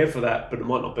prepare for that, but it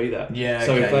might not be that. Yeah.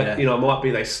 So if that, it might be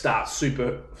they start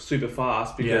super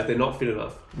fast because they're not fit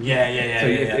enough. Yeah. So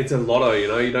it's a lotto,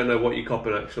 you don't know what you're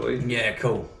copping actually. Yeah,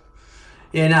 cool.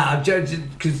 Yeah, no, I've judged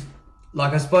because,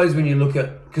 like, I suppose when you look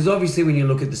at, because obviously when you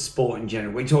look at the sport in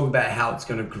general, we talk about how it's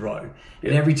going to grow,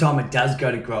 and every time it does go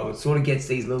to grow, it sort of gets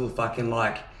these little fucking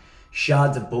like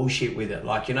shards of bullshit with it.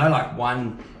 Like, like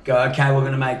one go, okay, we're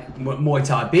going to make Muay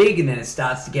Thai big, and then it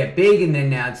starts to get big, and then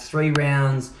now it's 3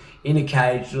 rounds in a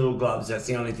cage, little gloves. That's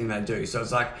the only thing they do. So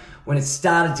it's like when it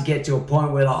started to get to a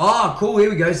point where like, oh, cool, here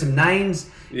we go, some names.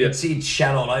 It's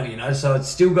shat all over, So it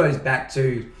still goes back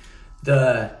to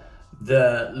the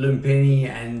Lumpini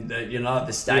and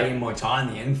the stadium Muay Thai in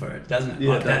the end for it, doesn't it?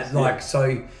 Yeah,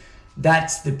 so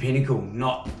that's the pinnacle.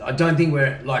 I don't think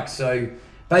we're like so.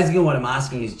 Basically, what I'm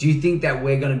asking is, do you think that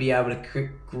we're going to be able to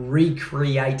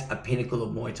recreate a pinnacle of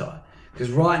Muay Thai? Because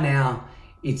right now,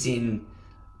 it's in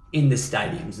the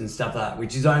stadiums and stuff like that,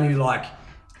 which is only like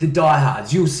the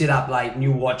diehards. You'll sit up late and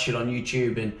you'll watch it on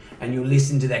YouTube and you'll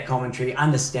listen to that commentary,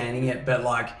 understanding it, but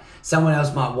like someone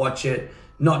else might watch it,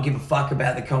 not give a fuck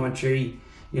about the commentary,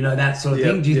 that sort of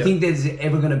thing. Do you think there's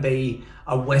ever going to be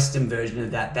a Western version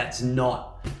of that that's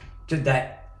not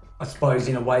that... I suppose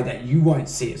in a way that you won't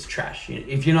see as trash,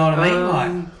 if you know what I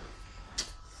mean.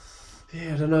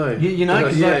 I don't know.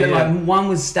 Because like one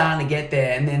was starting to get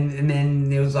there, and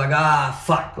then it was like,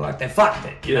 fuck, like they fucked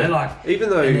it. Even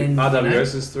though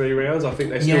RWS is 3 rounds, I think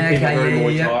they still keep it very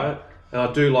Muay Thai. And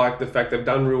I do like the fact they've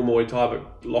done real Muay Thai,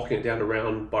 but locking it down to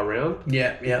round by round.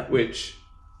 Yeah. Which,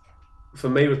 for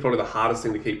me, was probably the hardest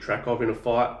thing to keep track of in a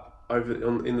fight.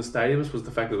 In the stadiums was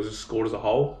the fact that it was just scored as a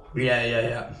whole.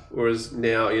 Yeah. Whereas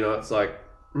now, it's like,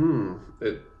 you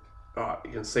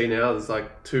can see now there's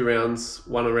like 2 rounds,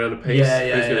 1 round a piece.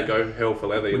 Who's going to go hell for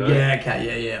leather, Yeah,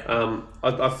 okay, yeah.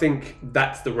 I think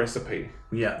that's the recipe.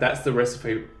 Yeah. That's the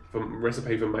recipe for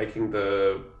making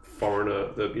the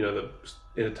foreigner, the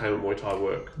entertainment Muay Thai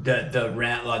work. The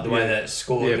round, like the way that it's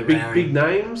scored. Yeah, big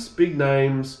names,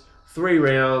 3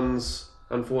 rounds,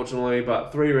 unfortunately,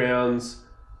 but 3 rounds.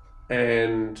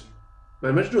 And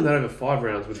man, imagine doing that over 5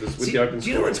 rounds with the open scoring. Do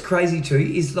you know what's crazy too?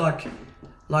 Is like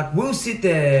we'll sit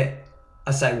there.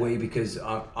 I say we because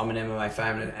I'm an MMA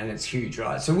fan and it's huge,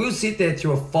 right? So we'll sit there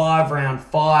through a 5-round,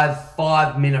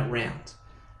 5-minute round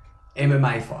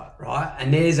MMA fight, right?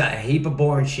 And there's a heap of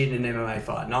boring shit in an MMA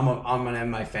fight, and I'm an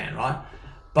MMA fan, right?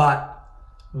 But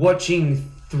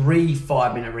watching 3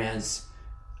 5-minute rounds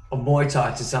of Muay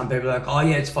Thai to some people, like, oh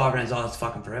yeah, it's 5 rounds, it's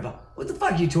fucking forever. What the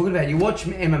fuck are you talking about? You watch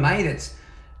MMA that's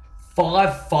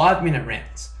 5-minute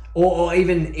rounds, or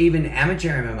even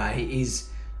amateur MMA is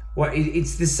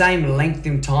it's the same length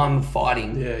and time of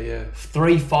fighting. Yeah.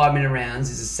 3 5-minute rounds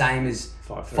is the same as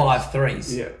 5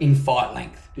 threes in fight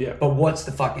length. Yeah. But what's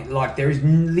the fucking like? There is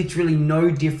literally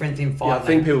no difference in fight length. I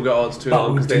think people go, it's too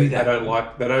long because they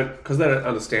don't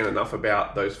understand enough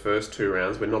about those first 2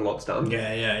 rounds where not a lot's done.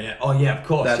 Yeah. Oh yeah, of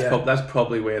course. That's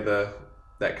probably where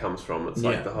that comes from. It's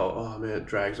like the whole, oh man, it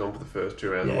drags on for the first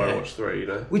 2 rounds. I want to watch 3,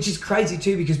 Which is crazy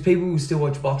too, because people will still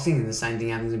watch boxing, and the same thing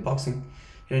happens in boxing.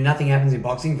 Nothing happens in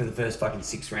boxing for the first fucking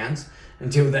 6 rounds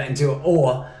until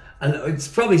And it's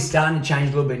probably starting to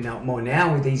change a little bit more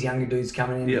now with these younger dudes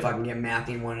coming in and fucking get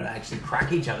mouthy and wanting to actually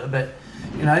crack each other. But,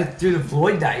 you know, through the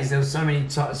Floyd days, there was so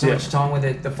much time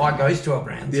where the fight goes 12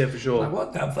 rounds. Yeah, for sure. Like,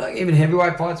 what the fuck? Even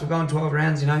heavyweight fights were going 12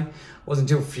 rounds, you know. It wasn't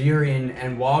until Fury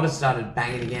and Wilder started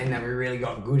banging again that we really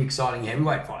got good, exciting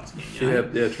heavyweight fights again, you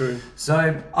know? Yeah, true.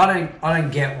 So I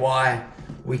don't get why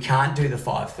we can't do the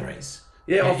 5-3s.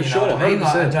 Yeah, for sure. I mean?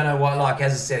 Like, I don't know why. Like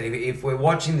as I said, if we're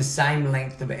watching the same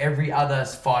length of every other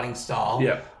fighting style,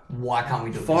 why can't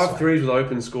we do it 5-3s with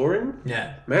open scoring?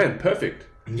 Yeah, man, perfect.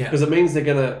 Yeah, because it means they're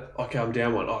gonna. Okay, I'm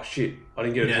down one. Oh shit, I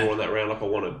didn't get a draw on that round like I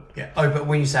wanted. Yeah. Oh, but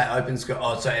when you say open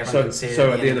score, so everyone can see it.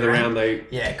 So at the end of the round, they.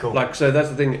 Yeah, cool. Like so, that's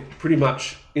the thing. Pretty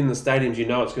much in the stadiums, you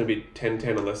know, it's going to be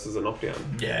 10-10 unless there's a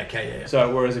knockdown. Yeah. Okay. Yeah.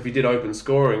 So whereas if you did open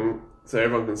scoring, so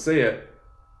everyone can see it.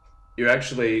 You're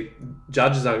actually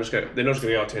judges aren't just going. They're not just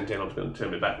going to go 10-10. I'm just going to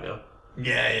turn it back now.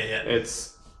 Yeah.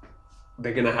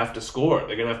 They're going to have to score it.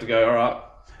 They're going to have to go. All right,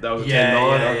 that was a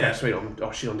 10-9. Okay, sweet.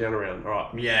 I'm down a round. All right.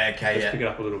 Yeah. Okay. Let's pick it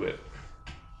up a little bit.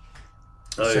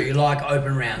 So you like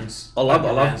open rounds? I love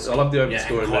the open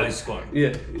scoring. Close scoring.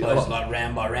 Yeah. Close like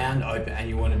round by round, open, and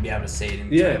you want to be able to see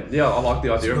it. Yeah. I like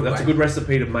the idea of it. That's a good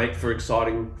recipe to make for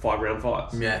exciting 5-round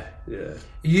fights. Yeah. It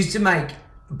used to make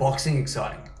boxing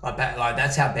exciting. Like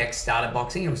that's how Beck started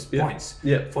boxing. It was points.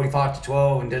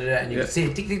 45-12 and and you could see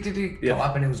it tick tick tick tick go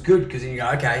up, and it was good because then you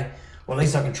go, okay, well at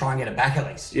least I can try and get it back at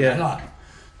least. You know, like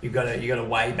you got to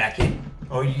weigh back in,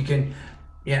 or you can.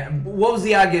 Yeah. What was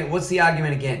the argument? What's the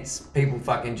argument against people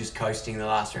fucking just coasting the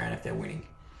last round if they're winning?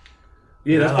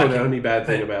 Yeah, that's probably the only bad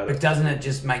thing about it. But doesn't it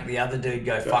just make the other dude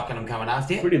go, fucking, I'm coming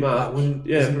after you? Pretty much. Like,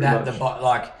 isn't that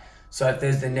the so if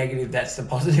there's the negative, that's the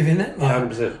positive in it? Like,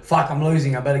 100%. Fuck, I'm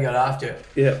losing, I better go after it.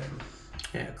 Yeah.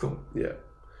 Yeah, cool. Yeah.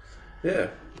 That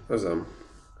was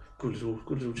good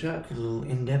little chat. Good little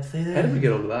in-depth there. How did we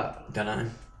get onto that? Don't know.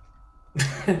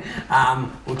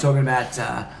 We're talking about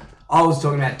I was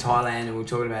talking about Thailand, and we were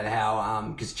talking about how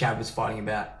because Chad was fighting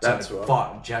about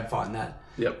Chad fighting that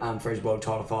for his world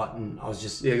title fight, and I was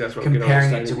just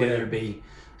comparing it to whether it be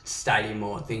stadium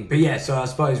or thing. But yeah, so I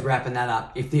suppose wrapping that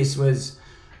up, if this was,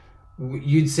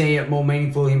 you'd see it more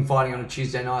meaningful him fighting on a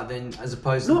Tuesday night than as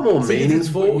opposed to not more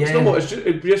meaningful. Yeah. It's not more.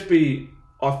 It'd just be.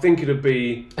 I think it'd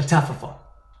be a tougher fight.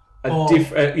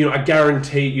 A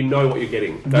guarantee. You know what you're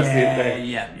getting. That's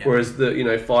yeah. Whereas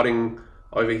fighting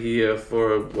over here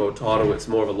for a world title, it's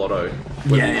more of a lotto.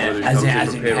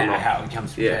 As in how it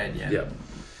comes prepared.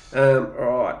 All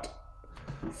right.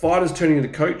 Fighters turning into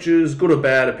coaches, good or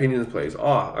bad opinions, please.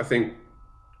 I think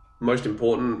most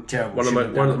important. One of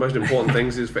the most important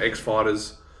things is for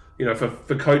ex-fighters.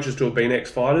 For coaches to have been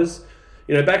ex-fighters.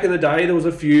 Back in the day, there was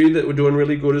a few that were doing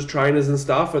really good as trainers and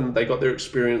stuff, and they got their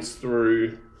experience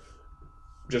through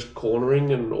just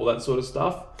cornering and all that sort of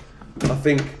stuff. I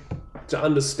think to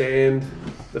understand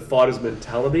the fighter's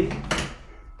mentality,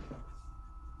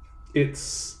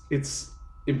 it's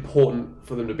important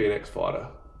for them to be an ex-fighter.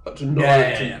 To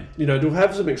know, to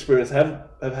have some experience, have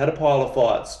had a pile of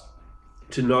fights,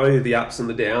 to know the ups and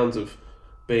the downs of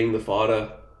being the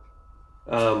fighter,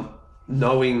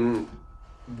 knowing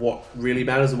what really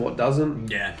matters and what doesn't.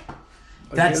 Yeah.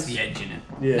 That's the edge in it.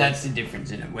 Yeah. That's the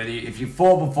difference in it. If you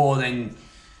fought before, then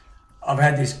I've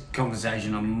had this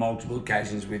conversation on multiple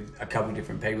occasions with a couple of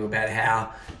different people about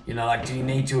how, do you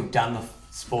need to have done the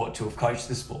sport to have coached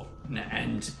the sport?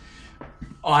 And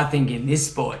I think in this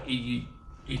sport,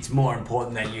 it's more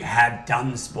important that you have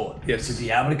done the sport to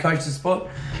be able to coach the sport.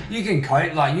 You can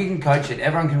coach it.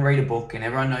 Everyone can read a book, and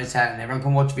everyone knows how, and everyone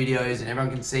can watch videos, and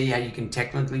everyone can see how you can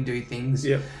technically do things.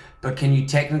 Yep. But can you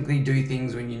technically do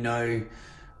things when you know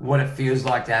what it feels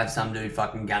like to have some dude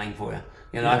fucking gunning for you?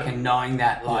 And knowing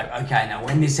that, okay, now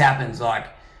when this happens,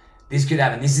 this could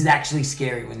happen. This is actually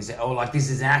scary when this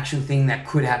is an actual thing that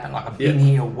could happen. I've been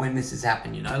here when this has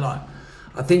happened.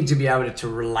 I think to be able to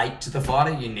relate to the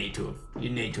fighter, you need to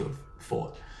have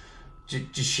fought.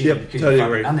 Just shit because totally you've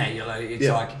agree. done that. It's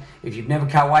like if you've never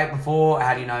cut weight before,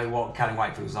 how do you know what cutting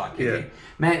weight feels like?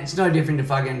 Man, it's no different to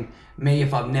fucking me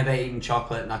if I've never eaten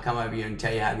chocolate and I come over here and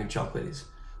tell you how good chocolate is.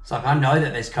 It's like I know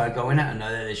that there's cocoa in it, I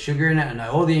know that there's sugar in it, I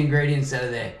know all the ingredients that are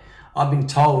there. I've been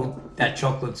told that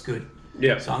chocolate's good.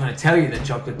 Yeah. So I'm going to tell you that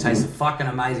chocolate tastes fucking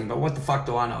amazing, but what the fuck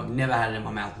do I know? I've never had it in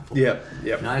my mouth before.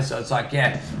 Yeah. So it's like,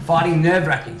 fighting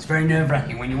nerve-wracking. It's very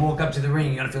nerve-wracking. When you walk up to the ring,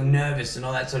 you got to feel nervous and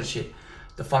all that sort of shit.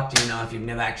 The fuck do you know if you've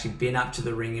never actually been up to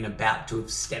the ring and about to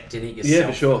have stepped in it yourself? Yeah,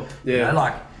 for sure.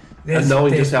 Yeah. And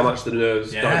knowing just how much the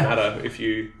nerves don't matter if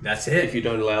you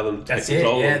don't allow them to take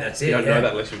control. That's it. You don't know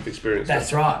that unless you've experienced it.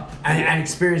 That's right. And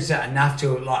experience that enough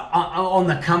to on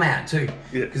the come out too.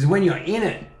 Yeah. Because when you're in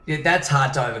it, that's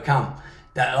hard to overcome.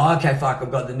 That, okay, fuck, I've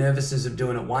got the nervousness of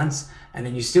doing it once, and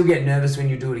then you still get nervous when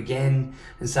you do it again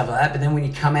and stuff like that. But then when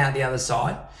you come out the other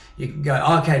side, you can go,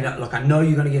 okay, no, look, I know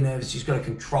you're going to get nervous. You've got to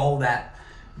control that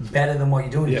better than what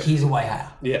you're doing. Yep. Here's a way how.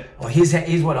 Yeah. Or here's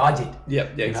what I did. Yeah,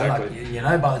 exactly.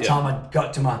 By the time I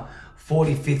got to my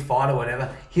 45th fight or whatever,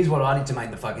 here's what I did to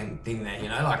make the fucking thing there.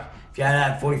 Like, if you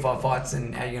had 45 fights,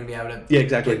 and how are you going to be able to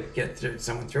get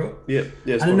someone through it?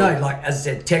 Yeah. I don't know. Like, as I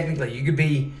said, technically, you could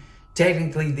be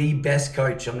technically the best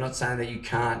coach. I'm not saying that you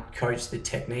can't coach the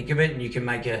technique of it, and you can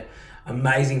make an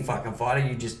amazing fucking fighter.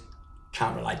 You just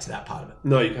can't relate to that part of it.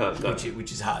 No, you can't. No.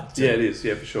 Which is hard. Yeah, it is.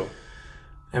 Yeah, for sure.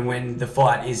 And when the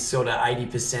fight is sort of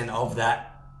 80% of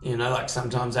that, like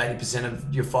sometimes 80%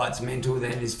 of your fight's mental,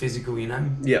 then is physical.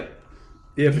 Yeah,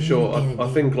 for sure. I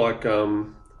think like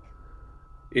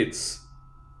it's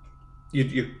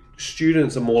your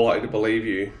students are more likely to believe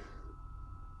you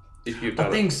if you've done it.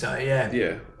 I think so. Yeah.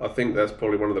 Yeah, I think that's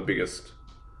probably one of the biggest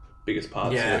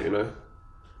parts of it.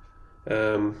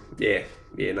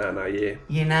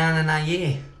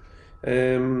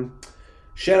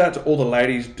 Shout out to all the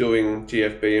ladies doing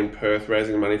GFB in Perth,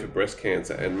 raising money for breast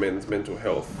cancer and men's mental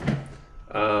health.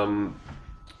 Girls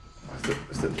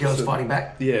fighting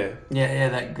back. Yeah.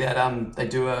 That they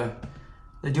do a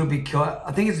big.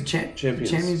 I think it's a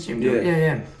championship.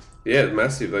 Yeah. Yeah,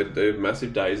 massive. They do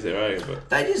massive days there, eh? But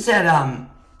they just had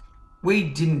we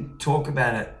didn't talk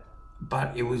about it,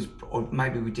 but it was, or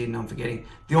maybe we did, and I'm forgetting,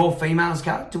 the all females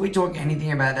card. Did we talk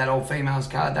anything about that all females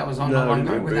card that was on not long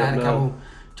ago? Where they had a couple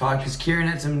tied, because Kieran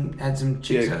had some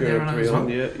chicks out there on it as well.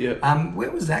 Yeah.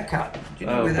 Where was that card? Do you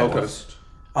know where that was? Coast.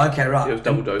 Okay, right. Yeah, it was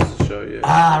Double Doses show.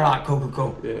 Yeah. Right.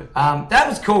 Cool. Yeah. That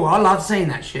was cool. I love seeing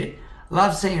that shit.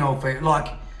 Love seeing all female,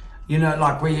 like.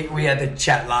 Like we had the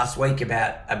chat last week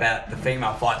about the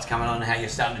female fights coming on and how you're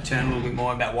starting to turn a little bit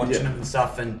more about watching them and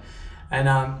stuff, and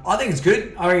I think it's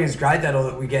good. I think it's great that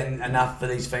we're getting enough for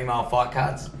these female fight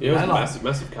cards. Yeah, it was a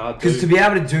massive card too. Because to be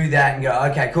able to do that and go,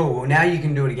 okay, cool, well now you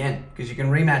can do it again, because you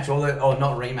can rematch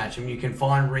not rematch them, you can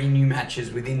find new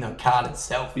matches within the card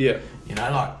itself. Yeah.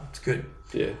 It's good.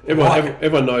 Yeah.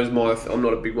 Everyone knows I'm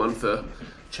not a big one for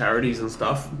charities and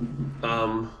stuff.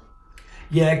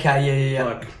 Yeah, okay,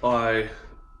 yeah.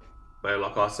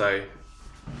 Like I say,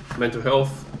 mental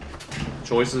health,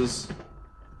 choices.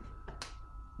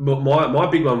 But my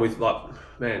big one with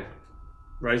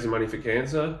raising money for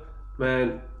cancer,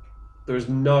 man, there is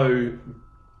no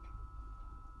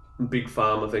big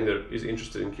pharma thing that is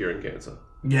interested in curing cancer.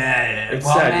 Yeah. It's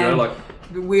sad, man,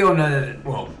 we all know that,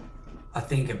 I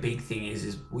think a big thing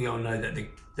is we all know that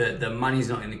the money's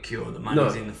not in the cure, the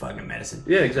money's in the fucking medicine.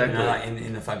 Yeah, exactly.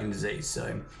 In the fucking disease.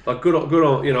 So good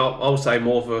on I would say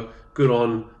more for good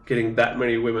on getting that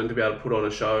many women to be able to put on a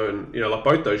show, and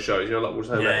both those shows, we're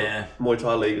saying about the Muay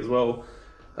Thai League as well,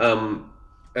 and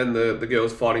the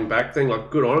girls fighting back thing,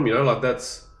 good on them,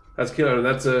 that's killer, and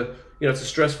that's a it's a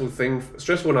stressful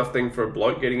enough thing for a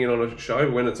bloke getting in on a show,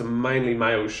 but when it's a mainly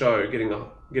male show, getting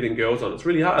girls on, it's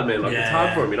really hard, man. It's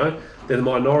hard for them, They're the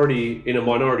minority in a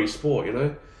minority sport,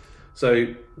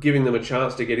 So giving them a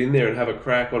chance to get in there and have a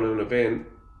crack on an event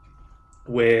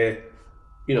where,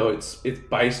 it's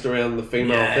based around the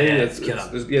female thing. There's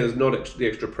not the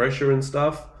extra pressure and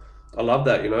stuff. I love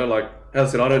that, as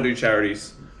I said, I don't do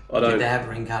charities. Did they have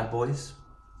ring card boys?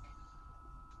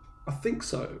 I think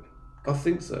so.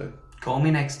 Call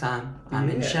me next time. I'm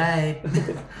in shape.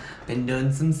 Been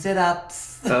doing some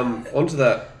sit-ups. Onto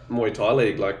that Muay Thai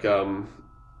League, a lot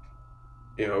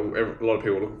of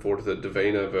people are looking forward to the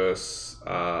Davina versus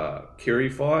Kiri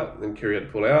fight, and Kiri had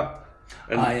to pull out.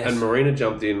 And Marina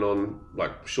jumped in on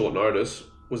short notice,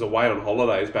 was away on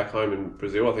holidays back home in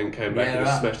Brazil, I think, came back and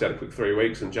just smashed out a quick 3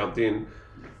 weeks and jumped in.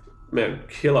 Man,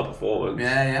 killer performance.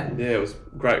 Yeah, it was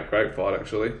great fight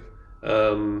actually.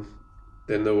 Then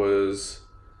there was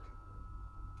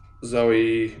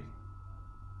Zoe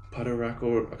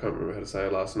Padarako, I can't remember how to say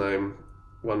her last name,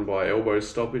 won by elbow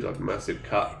stoppage, massive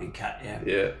cut. Big cut, yeah.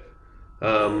 Yeah.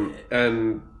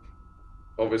 And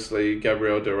obviously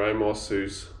Gabrielle de Ramos,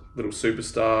 who's a little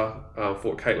superstar,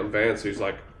 fought Caitlin Vance, who's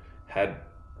had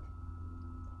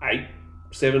 8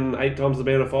 times the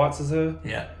amount of fights as her.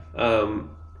 Yeah.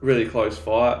 Really close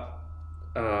fight.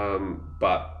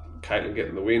 But Caitlin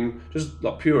getting the win, just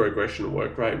pure aggression and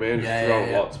work rate, man. Just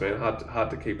throwing lots, man. Hard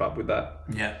to keep up with that.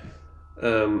 Yeah.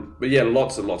 But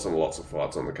lots and lots and lots of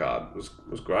fights on the card. It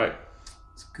was great.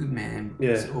 It's good, man.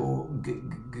 Yeah. It's all good.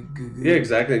 Yeah,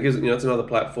 exactly. It gives it's another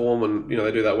platform, and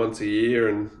they do that once a year,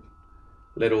 and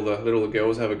let all the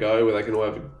girls have a go where they can all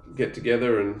have a get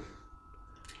together and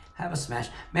have a smash,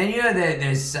 man.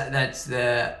 I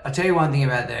tell you one thing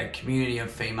about the community of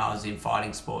females in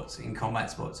fighting sports, in combat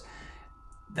sports.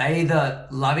 they either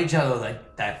love each other or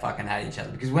they fucking hate each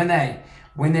other. Because when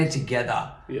they're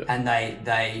together and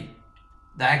they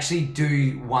actually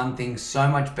do one thing so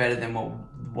much better than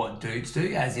what dudes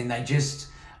do, as in they just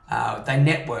they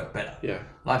network better. Yeah.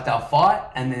 Like they'll fight,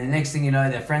 and then the next thing you know,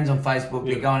 they're friends on Facebook,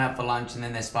 they're going out for lunch, and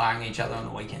then they're sparring each other on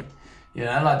the weekend. You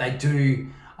know, like they do.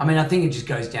 I mean, I think it just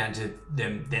goes down to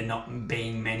them. There not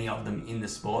being many of them in the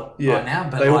sport right now.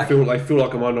 But they all feel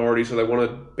like a minority, so they want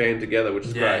to band together, which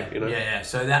is great. You know. Yeah.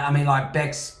 So that, I mean, like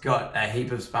Beck's got a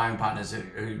heap of sparring partners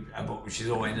who she's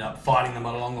all ended up fighting them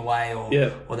along the way, or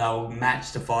they'll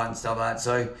match to fight and stuff like that.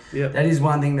 So that is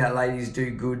one thing that ladies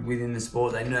do good within the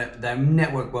sport. They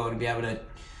network well to be able to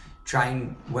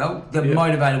train well. The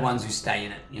motivated ones who stay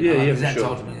in it. You know, because that's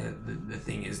ultimately the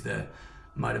thing is the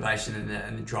motivation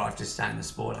and the drive to stay in the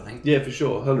sport, I think. Yeah, for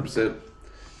sure, 100%.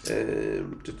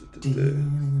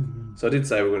 So I did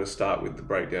say we're going to start with the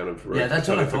breakdown of Farouk. Yeah, that's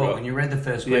what I thought. When you read the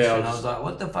first question, I was like,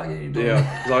 what the fuck are you doing? Yeah,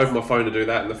 because I opened my phone to do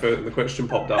that, and the question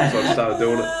popped up, so I just started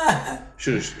doing it.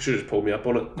 Should have just pulled me up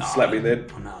on it, slapped me in the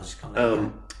head. Oh, no, I was just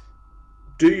going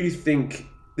do you think...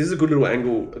 This is a good little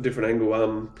angle, a different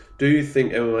angle. Do you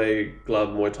think MMA glove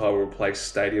Muay Thai will replace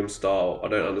stadium style? I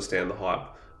don't understand the hype.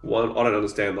 One, I don't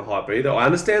understand the hype either. I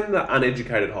understand the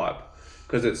uneducated hype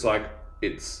because it's like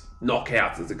it's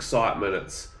knockouts, it's excitement,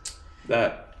 it's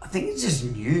that. I think it's just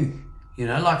new, you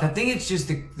know. Like I think it's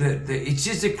just it's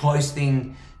just a close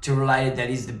thing to related that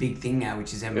is the big thing now,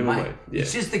 which is MMA.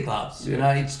 It's just the gloves, you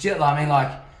know. It's just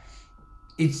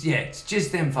it's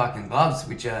just them fucking gloves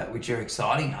which are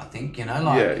exciting. I think, you know,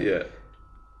 like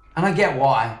and I get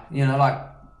why, you know, like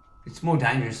it's more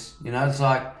dangerous, you know. It's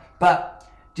like, but.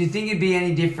 Do you think it'd be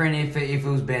any different if it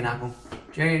was bare knuckle?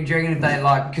 Do you reckon if they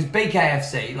because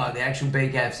BKFC, like the actual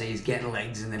BKFC is getting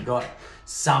legs and they've got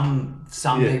some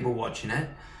people watching it.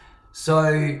 So,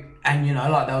 and you know,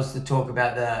 like there was the talk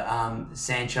about the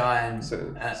Sanchai and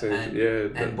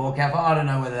Borkafa. I don't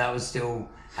know whether that was still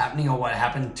happening or what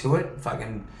happened to it.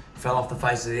 Fucking fell off the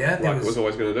face of the earth. Like it was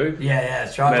always going to do. Yeah,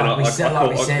 that's right. Man, like we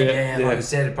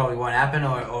said, it probably won't happen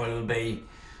or it'll be...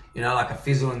 You know, like a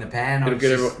fizzle in the pan. It'll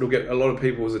get a lot of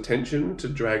people's attention to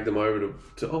drag them over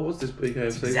to what's this BKFC?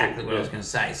 That's exactly what I was going to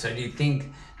say. So do you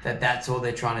think that that's all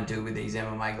they're trying to do with these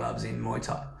MMA gloves in Muay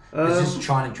Thai? It's just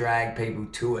trying to drag people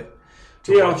to it.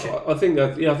 I think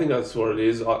that's what it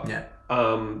is.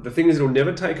 The thing is, it'll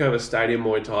never take over stadium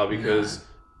Muay Thai because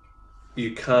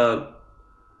you can't.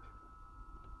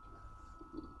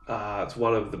 It's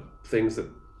one of the things that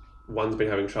one's been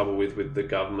having trouble with the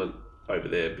government over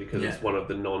there because it's one of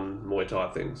the non-Muay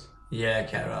Thai things. Yeah,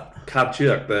 okay, right.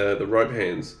 Karchuk, the rope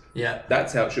hands. Yeah.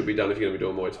 That's how it should be done if you're going to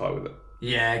be doing Muay Thai with it.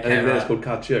 Yeah, okay, and then it's called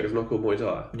Karchuk, it's not called Muay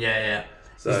Thai. Yeah.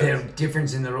 So, is there a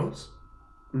difference in the rules?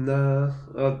 Nah,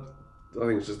 I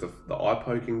think it's just the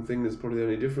eye-poking thing is probably the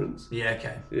only difference. Yeah,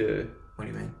 okay. Yeah. What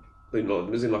do you mean?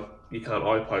 As in, like, you can't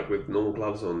eye-poke with normal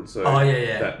gloves on, so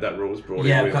that rule's brought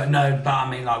in with... No, but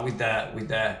I mean, like, with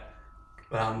the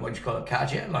what do you call it,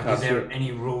 Karchuk? Like, is there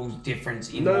any rules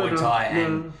difference in Muay Thai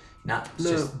and... No,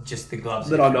 it's just the gloves.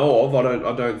 That I know of,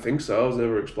 I don't think so. It was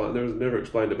never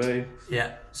explained to me.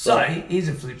 Yeah. So here's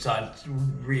a flip side. It's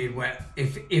weird. Where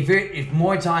if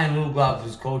Muay Thai and little gloves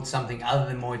was called something other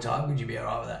than Muay Thai, would you be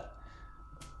alright with that?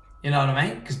 You know what I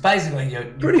mean? Because basically, your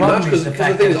pretty much because the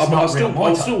fact that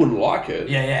I still wouldn't like it.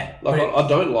 Yeah. Like I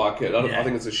don't like it. I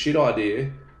think it's a shit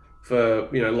idea for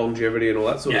longevity and all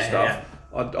that sort of stuff.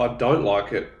 I don't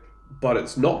like it. But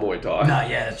it's not Muay Thai. No,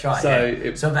 yeah, that's right.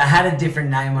 So, so if it had a different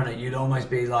name on it, you'd almost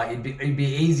be like, it'd be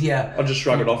easier. I'd just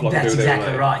shrug it off like that's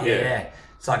exactly right. Yeah.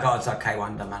 It's like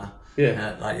K1, doesn't matter.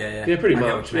 Yeah. Yeah, pretty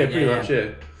much. Yeah, pretty much.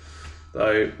 Yeah.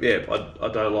 So I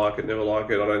don't like it. Never like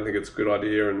it. I don't think it's a good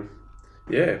idea. And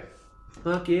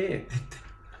fuck yeah.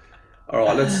 All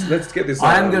right, let's get this.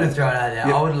 I am going to throw it out there.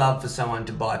 Yep. I would love for someone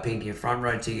to buy Pinky a front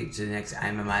row ticket to the next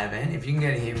MMA event. If you can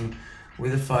get him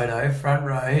with a photo, front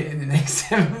row, in the next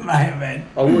MMA event.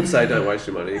 I would say don't waste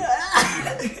your money.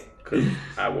 Because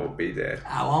I won't be there.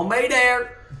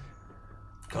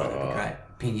 God, that'd be great.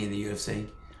 Pinky in the UFC.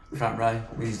 Front row,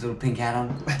 with his little pink hat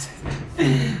on.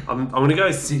 I'm going to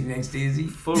go... Sitting next to Izzy.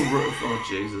 Oh,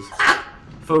 Jesus.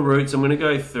 For Roots, I'm going to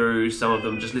go through some of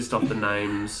them, just list off the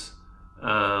names.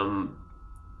 And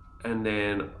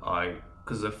then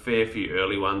because there's a fair few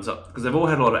early ones, because they've all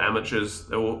had a lot of amateurs.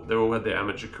 They've all had their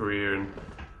amateur career, and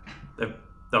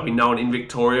they'll be known in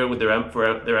Victoria with their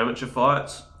amateur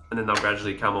fights, and then they'll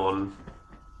gradually come on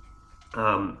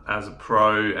as a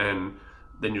pro, and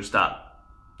then you'll start,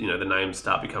 the names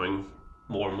start becoming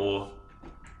more and more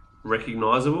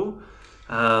recognisable.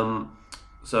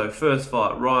 So first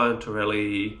fight, Ryan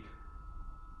Torelli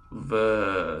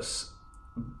versus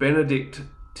Benedict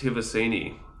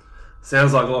Tivasini.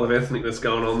 Sounds like a lot of ethnicness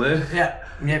going on there. Yeah,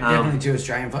 definitely 2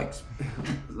 Australian folks.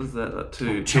 Is that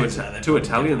two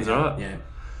Italians, right?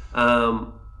 Yeah.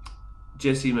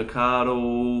 Jesse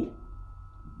McArdle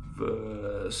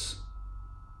versus...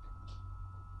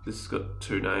 This has got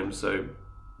 2 names, so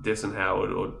Desson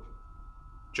Howard or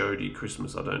Jody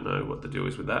Christmas. I don't know what the deal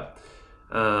is with that.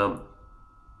 So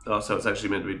it's actually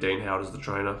meant to be Dean Howard as the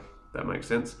trainer. That makes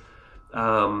sense.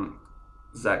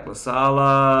 Zach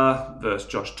Lasala versus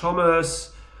Josh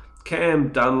Thomas. Cam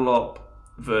Dunlop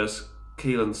versus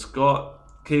Keelan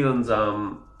Scott. Keelan's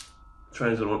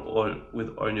trains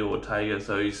with O'Neill Ortega,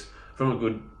 so he's from a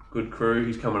good crew.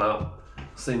 He's coming up.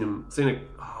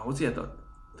 What's he had? I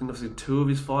think I've seen 2 of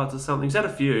his fights or something. He's had a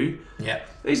few. Yeah.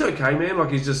 He's okay, man. Like,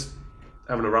 he's just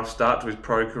having a rough start to his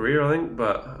pro career, I think.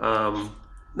 But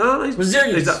he's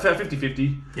at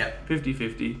 50-50. Yeah.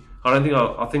 50-50. I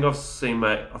think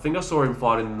I saw him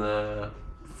fight in the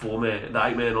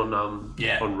 8-man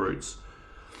on Roots.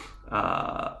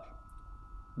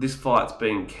 This fight's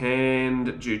been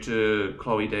canned due to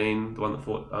Chloe Dean, the one that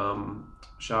fought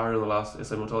Shara in the last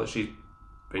SM title. She's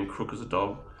been crook as a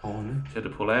dog. Oh, no. She had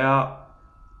to pull out.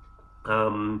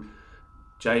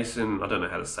 Jason, I don't know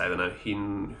how to say the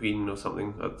name, Huynh or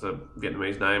something. That's a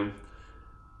Vietnamese name.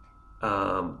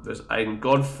 There's Aiden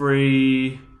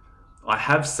Godfrey. I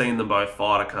have seen them both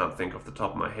fight. I can't think off the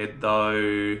top of my head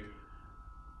though.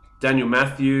 Daniel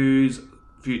Matthews,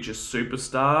 future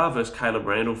superstar, versus Caleb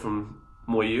Randall from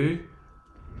Moyu.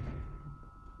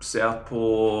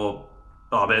 Southpaw.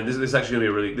 Oh man, this is actually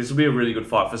gonna be this will be a really good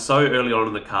fight for so early on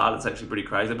in the card. It's actually pretty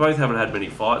crazy. They both haven't had many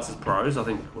fights as pros. I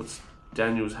think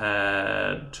Daniel's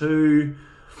had 2.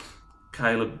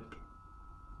 Caleb's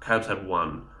had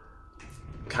 1.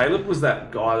 Caleb was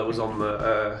that guy that was on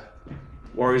the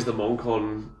Warriors the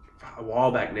Moncon a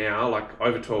while back now, like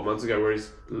over 12 months ago, where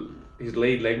his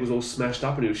lead leg was all smashed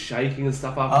up and he was shaking and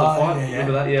stuff after the fight. Yeah.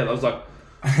 Remember that? Yeah, that was like...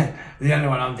 The only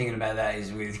one I'm thinking about that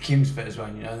is with Kim's first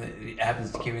one, it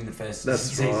happens to Kim in the first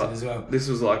season right. As well. This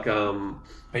was like...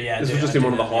 But yeah, this was just in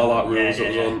one of the highlight reels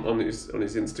that was on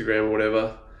his Instagram or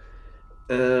whatever.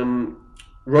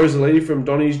 Rosalie from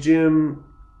Donny's Gym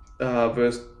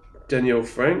versus Danielle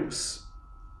Franks.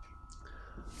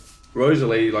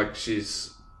 Rosalie, like, I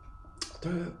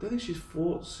don't think she's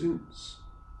fought since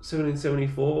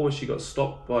 1774, where she got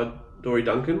stopped by Dory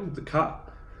Duncan, the cut.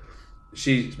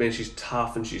 She's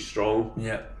tough and she's strong.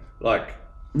 Yeah. Like,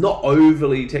 not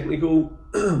overly technical,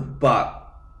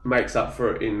 but makes up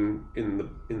for it in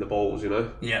the balls,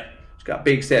 Yeah. She's got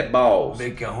big set balls.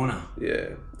 Big kahuna.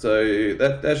 Yeah. So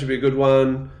that should be a good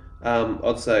one.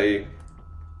 I'd say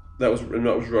that was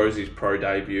Rosie's pro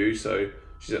debut, so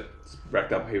she's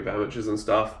racked up a heap of amateurs and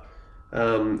stuff.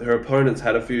 Her opponents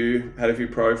had a few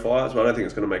pro fights, but I don't think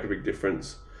it's going to make a big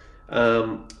difference.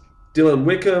 Dylan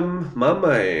Wickham, my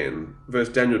man,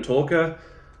 versus Daniel Talker.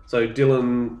 So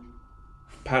Dylan,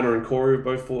 Panna and Corey have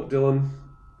both fought Dylan.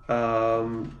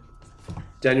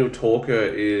 Daniel Talker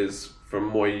is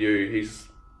from Moyu. He's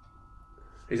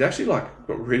actually like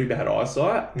got really bad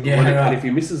eyesight. Yeah, and if he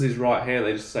misses his right hand,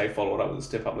 they just say follow it up with a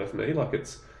step up left knee. Like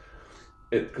because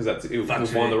it'll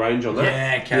find the range on that.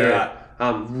 Yeah, carry out.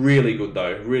 Really good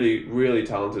though. Really, really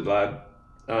talented lad.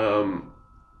 Hard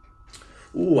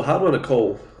one to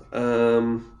call.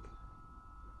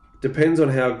 Depends on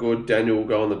how good Daniel will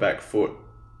go on the back foot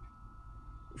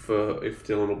for if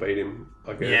Dylan will beat him.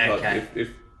 I guess. Yeah, okay. If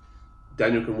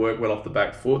Daniel can work well off the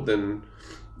back foot, then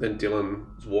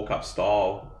Dylan's walk-up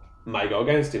style may go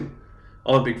against him.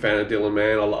 I'm a big fan of Dylan,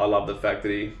 man. I love the fact that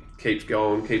he keeps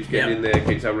going, keeps getting in there,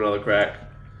 keeps having another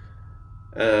crack.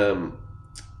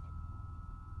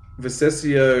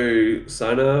 Vicesio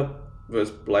Sana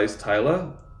versus Blaze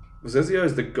Taylor. Vicesio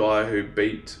is the guy who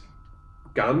beat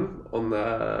Gunn on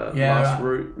the last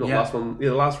route. Not last one. Yeah,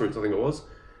 the last route, I think it was.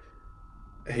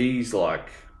 He's like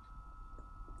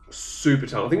super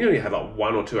talented. I think he only had like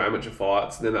 1 or 2 amateur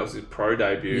fights, and then that was his pro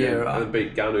debut. Yeah, right. And then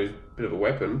beat Gunn, who's a bit of a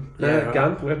weapon. Yeah,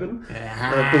 Gunn, weapon.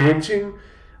 Yeah.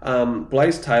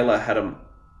 Blaze Taylor had a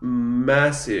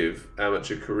massive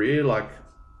amateur career, like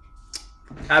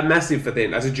massive for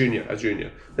then as a junior. I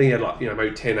think he had like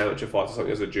maybe 10 amateur fights or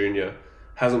something as a junior.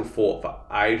 Hasn't fought for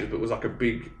ages, but was like a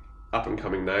big up and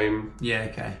coming name. Yeah,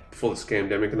 okay. Before the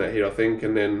scamdemic and that hit, I think,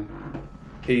 and then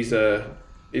he's a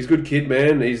good kid,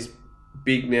 man. He's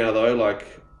big now though.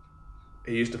 Like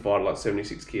he used to fight at like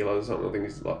 76 kilos or something. I think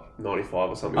he's like 95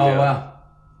 or something. Oh now.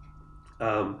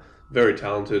 Wow. Very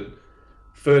talented.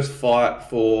 First fight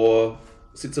for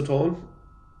Sitsatorn.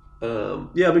 I'm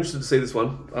interested to see this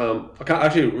one. I'm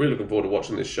really looking forward to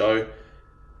watching this show.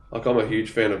 Like, I'm a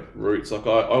huge fan of Roots. Like,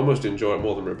 I almost enjoy it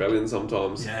more than Rebellion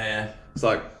sometimes. Yeah. It's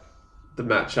like the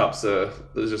matchups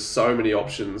there's just so many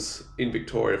options in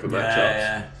Victoria for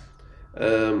matchups.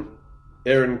 Yeah.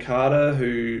 Erin Carter,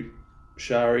 who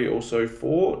Shari also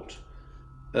fought,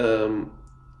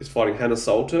 is fighting Hannah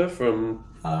Salter from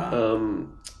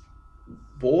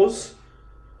Boars.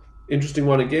 Interesting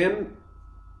one again.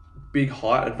 Big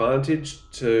height advantage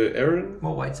to Erin.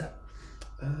 What weight's that?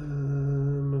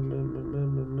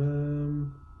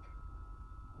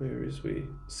 Where is we?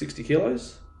 60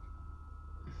 kilos.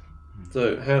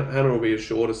 So Hannah will be a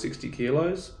shorter 60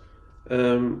 kilos. I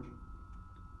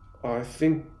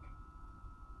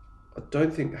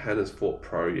don't think Hannah's fought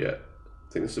pro yet.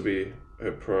 I think this will be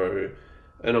her pro,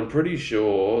 and I'm pretty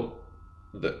sure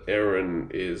that Erin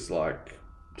is like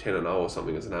 10-0 or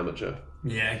something as an amateur.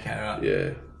 Yeah. Okay. Right.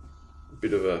 Yeah,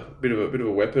 bit of a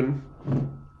weapon.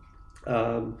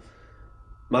 Martin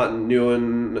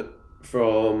Nguyen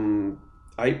from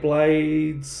Eight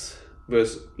Blades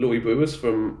versus Louis Bubis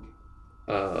from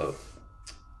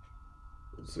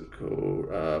what's it called?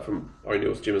 From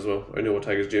O'Neill's gym as well. O'Neill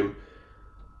Ortega's gym.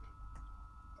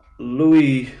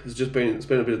 Louis has just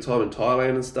spent a bit of time in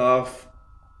Thailand and stuff.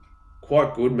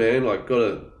 Quite good, man. Like got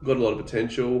a lot of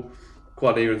potential.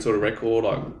 Quite even sort of record,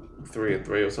 like 3-3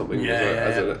 or something.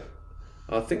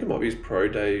 I think it might be his pro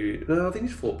debut. No, I think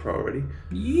he's fought pro already.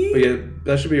 Yeah. But yeah,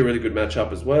 that should be a really good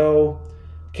matchup as well.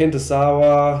 Kenta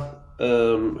Sawa,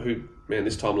 who, man,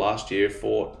 this time last year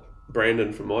fought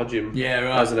Brandon from my gym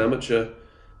as an amateur.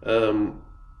 Gone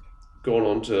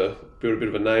on to build a bit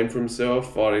of a name for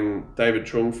himself, fighting David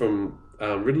Trung from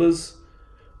Riddlers.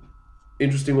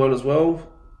 Interesting one as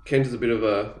well. Kenta's a bit of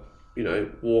a,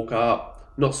 walk up,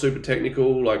 not super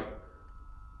technical, like a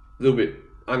little bit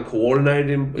uncoordinated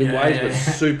in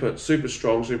ways, but super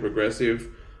strong, super aggressive.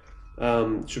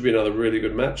 Should be another really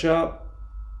good matchup.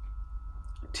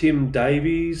 Tim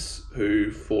Davies, who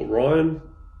fought Ryan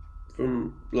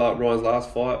from Ryan's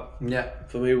last fight,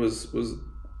 for me was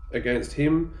against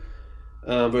him,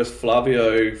 versus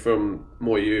Flavio from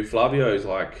Moyu. Flavio's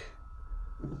like,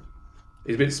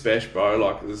 he's a bit special, bro.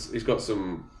 Like he's got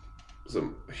some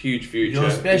huge future.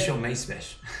 You're special, me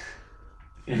special.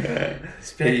 Yeah,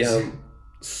 special.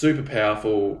 Super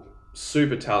powerful,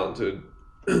 super talented.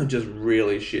 Just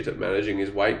really shit at managing his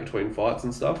weight between fights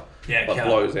and stuff. Yeah, like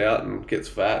blows out and gets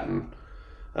fat and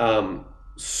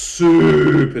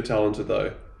super talented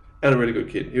though, and a really good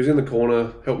kid. He was in the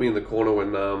corner, helped me in the corner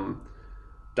when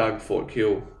Doug fought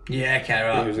Kill. Yeah, okay,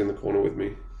 right. He was in the corner with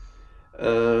me.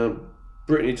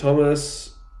 Brittany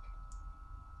Thomas,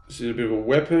 she's a bit of a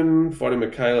weapon, fighting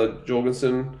Michaela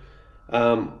Jorgensen.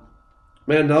 Man,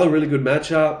 another really good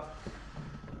matchup.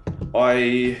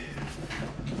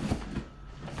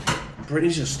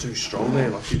 Brittany's just too strong,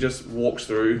 man. Like she just walks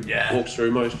through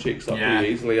most chicks pretty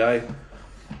easily, eh?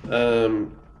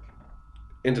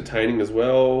 Entertaining as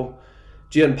well.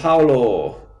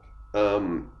 Gianpaolo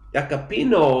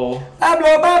Jacopino.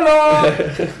 Pablo!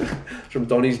 From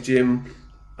Donny's gym.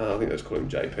 I think let's call him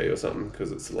JP or something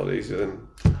because it's a lot easier than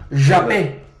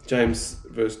JP. James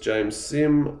versus James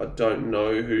Sim. I don't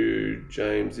know who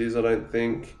James is, I don't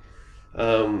think.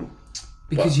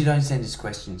 Because you don't send us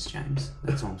questions, James.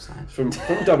 That's all I'm saying. From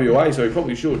WA, so he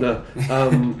probably should. No.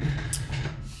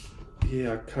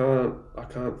 Yeah, I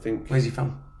can't think. Where's he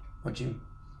from? What gym?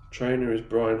 Trainer is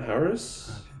Brian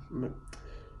Harris. Okay.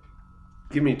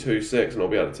 Give me 2 secs and I'll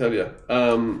be able to tell you.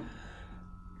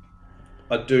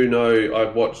 I do know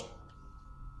I've watched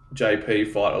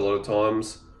JP fight a lot of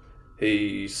times.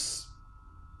 He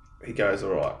goes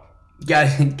alright.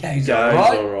 Goes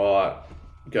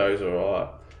alright.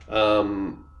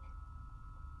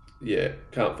 Yeah,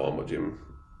 can't find what gym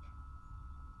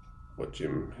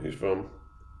he's from.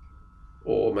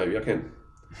 Or maybe I can.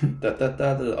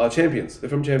 Champions. They're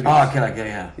from Champions. Oh, okay,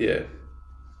 yeah. Yeah,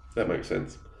 that makes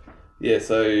sense. Yeah,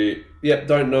 so, yeah,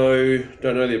 don't know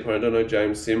the opponent, don't know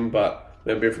James Sim, but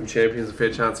being from Champions, a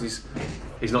fair chance he's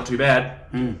not too bad.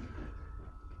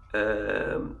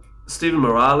 Steven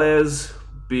Morales,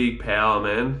 big power,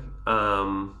 man.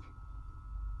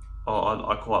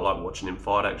 I quite like watching him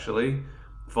fight, actually.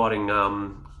 Fighting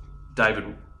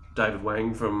David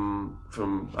Wang from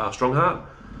Strongheart.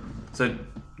 So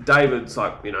David's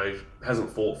hasn't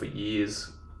fought for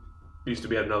years. Used to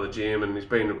be at another gym, and he's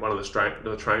been one of the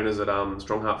trainers at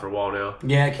Strongheart for a while now.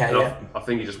 Yeah, okay. Yeah. I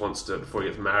think he just wants to, before he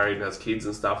gets married and has kids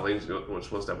and stuff, I think he just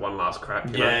wants to have one last crack.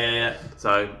 Yeah.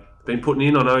 So been putting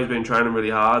in. I know he's been training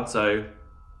really hard, so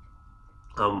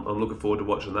I'm looking forward to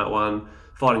watching that one.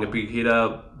 Fighting a big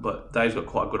hitter, but Dave's got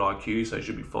quite a good IQ, so he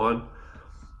should be fine.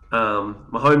 My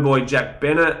homeboy Jack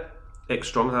Bennett,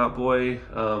 ex-Strongheart boy,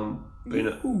 Been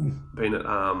at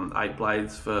 8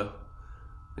 Blades for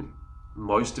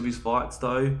most of his fights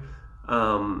though.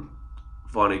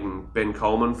 Finding Ben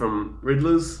Coleman from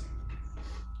Riddlers.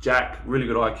 Jack, really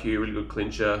good IQ, really good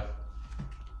clincher.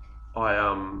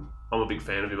 I'm a big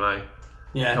fan of him, eh?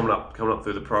 Yeah. Coming up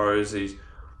through the pros, he's,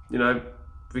 if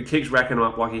he keeps racking them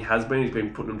up like he has been, he's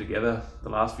been putting them together the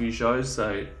last few shows.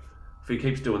 So if he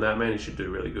keeps doing that, man, he should do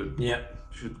really good. Yeah.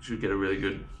 Should get a really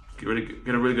good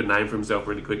name for himself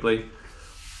really quickly.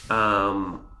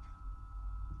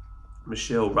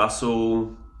 Michelle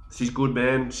Russell, she's good,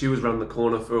 man. She was running the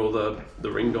corner for all the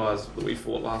ring guys that we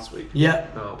fought last week. Yeah.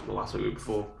 No, the last week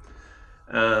before.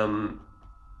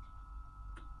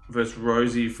 Versus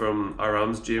Rosie from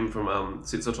Aram's gym from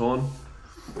Sitsatorn.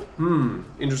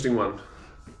 Interesting one.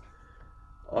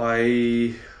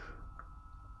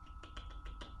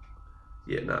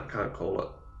 Can't call it.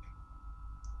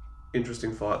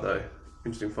 Interesting fight though.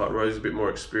 Rosie's a bit more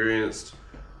experienced.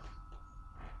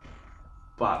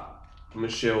 But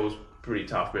Michelle's pretty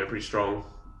tough, man, pretty strong.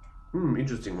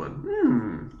 Interesting one.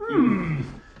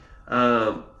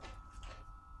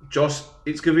 Josh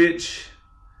Itzkovich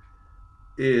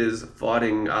is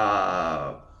fighting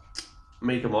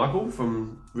Mika Michael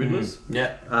from Riddlers.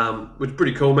 Which is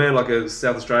pretty cool, man. Like a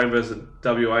South Australian versus a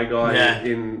WA guy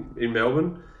in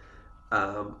Melbourne.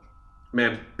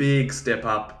 Man, big step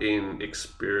up in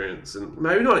experience, and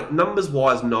maybe not numbers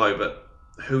wise, no, but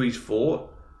who he's fought.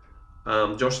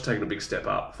 Josh has taken a big step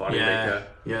up fighting Mika.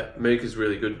 Yeah. Mika's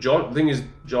really good. The thing is,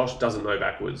 Josh doesn't know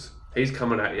backwards. He's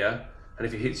coming at you, and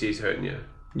if he hits you, he's hurting you.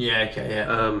 Yeah, okay,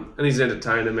 yeah. And he's an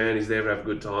entertainer, man. He's there to have a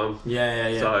good time.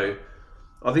 Yeah. So,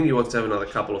 I think he wants to have another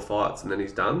couple of fights, and then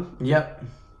he's done. Yep.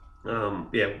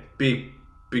 Big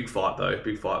fight, though.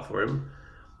 Big fight for him.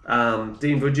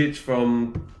 Dean Vujic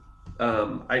from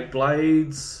 8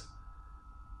 Blades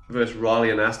versus Riley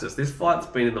Anastas. This fight's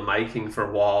been in the making for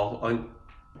a while. I think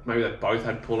maybe they both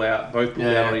pulled out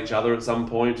on each other at some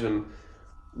point, and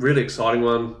really exciting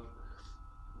one.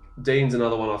 Dean's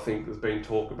another one I think there's been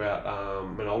talk about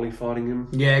Manoli fighting him.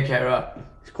 Yeah, okay, right.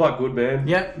 He's quite good, man.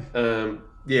 Yep.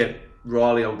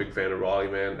 Riley, I'm a big fan of Riley,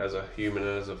 man, as a human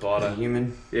and as a fighter.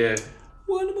 Yeah.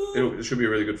 It should be a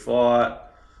really good fight.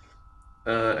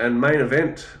 And main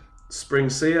event, Spring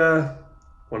Sia,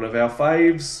 one of our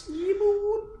faves,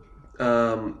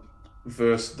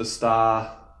 versus the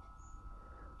Star,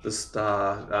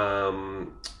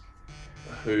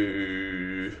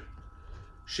 who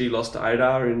she lost to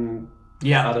Adar in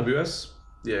RWS.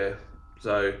 Yeah,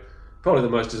 so probably the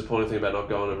most disappointing thing about not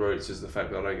going to Roots is the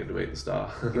fact that I don't get to meet the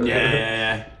Star.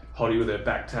 Yeah. Hottie with her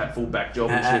back tap, full back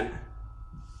job and shit.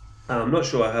 I'm not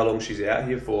sure how long she's out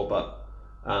here for, but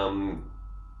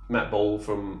Matt Ball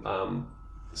from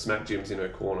Smack Gym's in her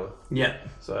corner. Yeah.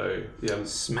 So, yeah.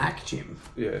 Smack Gym?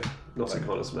 Yeah, not that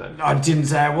kind of smack. I didn't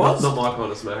say it was. Not my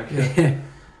kind of smack.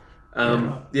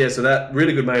 So that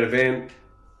really good main event.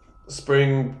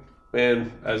 Spring,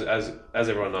 man, as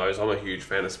everyone knows, I'm a huge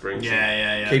fan of Spring.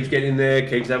 Yeah. Keeps getting in there,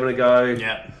 keeps having a go.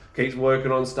 Yeah. Keeps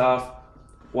working on stuff.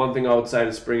 One thing I would say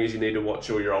to Spring is you need to watch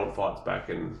all your old fights back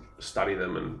and study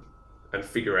them and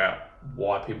figure out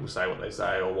why people say what they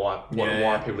say or why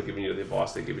people are giving you the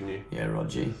advice they're giving you. Yeah,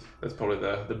 Roger. That's probably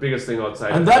the biggest thing I'd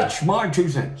say. And that's my 2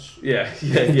 cents. Yeah,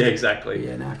 exactly.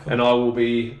 Yeah, no, cool. And I will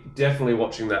be definitely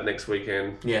watching that next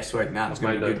weekend. Yeah, sweet. I've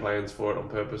made no plans for it on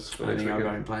purpose for next weekend. I've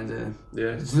got any plans there.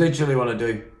 Yeah. It's literally what I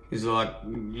do. It's like,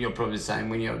 you're probably the same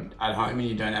when you're at home and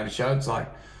you don't have a show. It's like,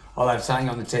 I'll have something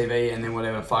on the TV and then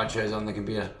whatever fight show's on the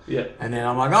computer. Yeah. And then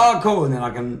I'm like, oh, cool. And then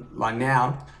I can, like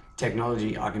now,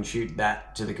 technology, I can shoot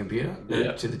that to the computer,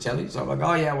 to the telly. So I'm like,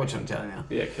 oh yeah, watch it on telly now.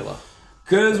 Yeah, killer.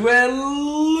 Because we're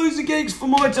loser geeks for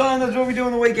my time. That's what we do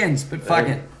on the weekends. But fuck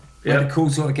it. We're the cool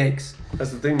sort of geeks.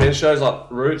 That's the thing, man. Shows like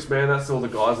Roots, man. That's all the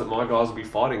guys that my guys will be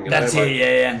fighting. That's it,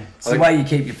 yeah. It's the way you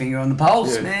keep your finger on the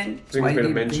pulse, man. I think there's been a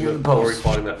mention of Corey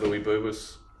fighting that Louis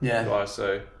Bubas guy,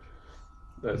 so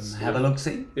that's... Have a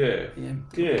look-see. Yeah.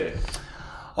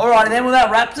 Alright, then, well,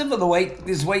 that wraps it for the week.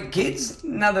 This week, kids.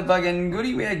 Another fucking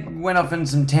goodie. We went off in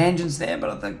some tangents there, but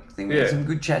I think we had some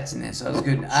good chats in there, so it was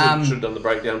good. Should have done the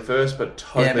breakdown first, but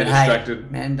totally distracted. Hey,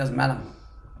 man, it doesn't matter.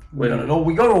 We got it all.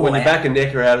 We got it all. When your back and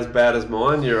neck are out as bad as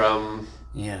mine, you're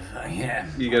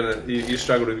you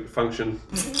struggle to function.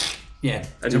 Yeah.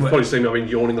 And you've probably seen me, I've been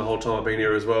yawning the whole time I've been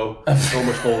here as well.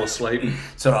 Almost falling asleep.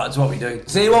 It's alright, it's what we do.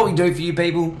 See what we do for you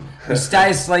people? We stay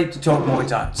asleep to talk Muay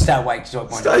Thai. Stay awake to talk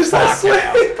Muay Thai. Stay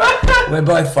asleep. We're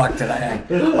both fucked today,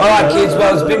 eh? Alright, kids,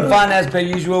 well, it's been fun as per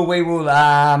usual. We will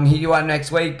hit you up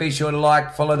next week. Be sure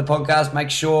to follow the podcast.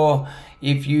 Make sure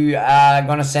if you are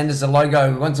going to send us a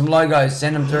logo, we want some logos,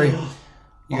 send them through.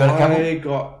 You got a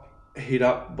couple? hit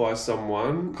up by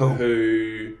someone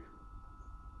who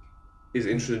is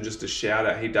interested in just a shout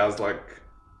out. He does like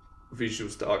visual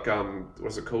stuff, like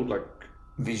what's it called, like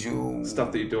visual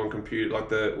stuff that you do on computer, like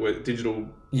the digital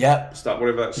stuff,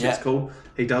 whatever that shit's called.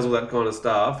 He does all that kind of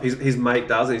stuff. His mate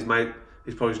does, and his mate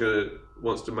he's probably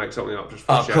wants to make something up just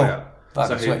for a shout out.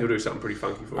 So he'll do something pretty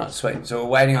funky for us. Sweet. So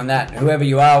we're waiting on that. Whoever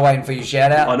you are, waiting for your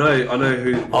shout out. I know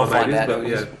who my mate is, but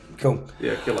yeah. Cool.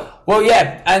 Yeah, killer. Well,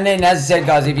 yeah, and then as I said,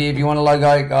 guys, if you want a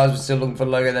logo, guys, we're still looking for a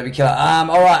logo. That'd be killer.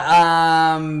 All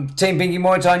right. Team Pinky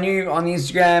Muay Thai New on the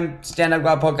Instagram, Stand Up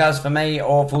Guy Podcast for me,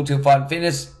 or Full Tilt Fight and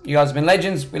Fitness. You guys have been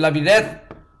legends. We love you to death.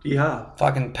 Yeah.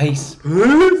 Fucking peace.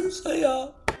 Peace. See ya.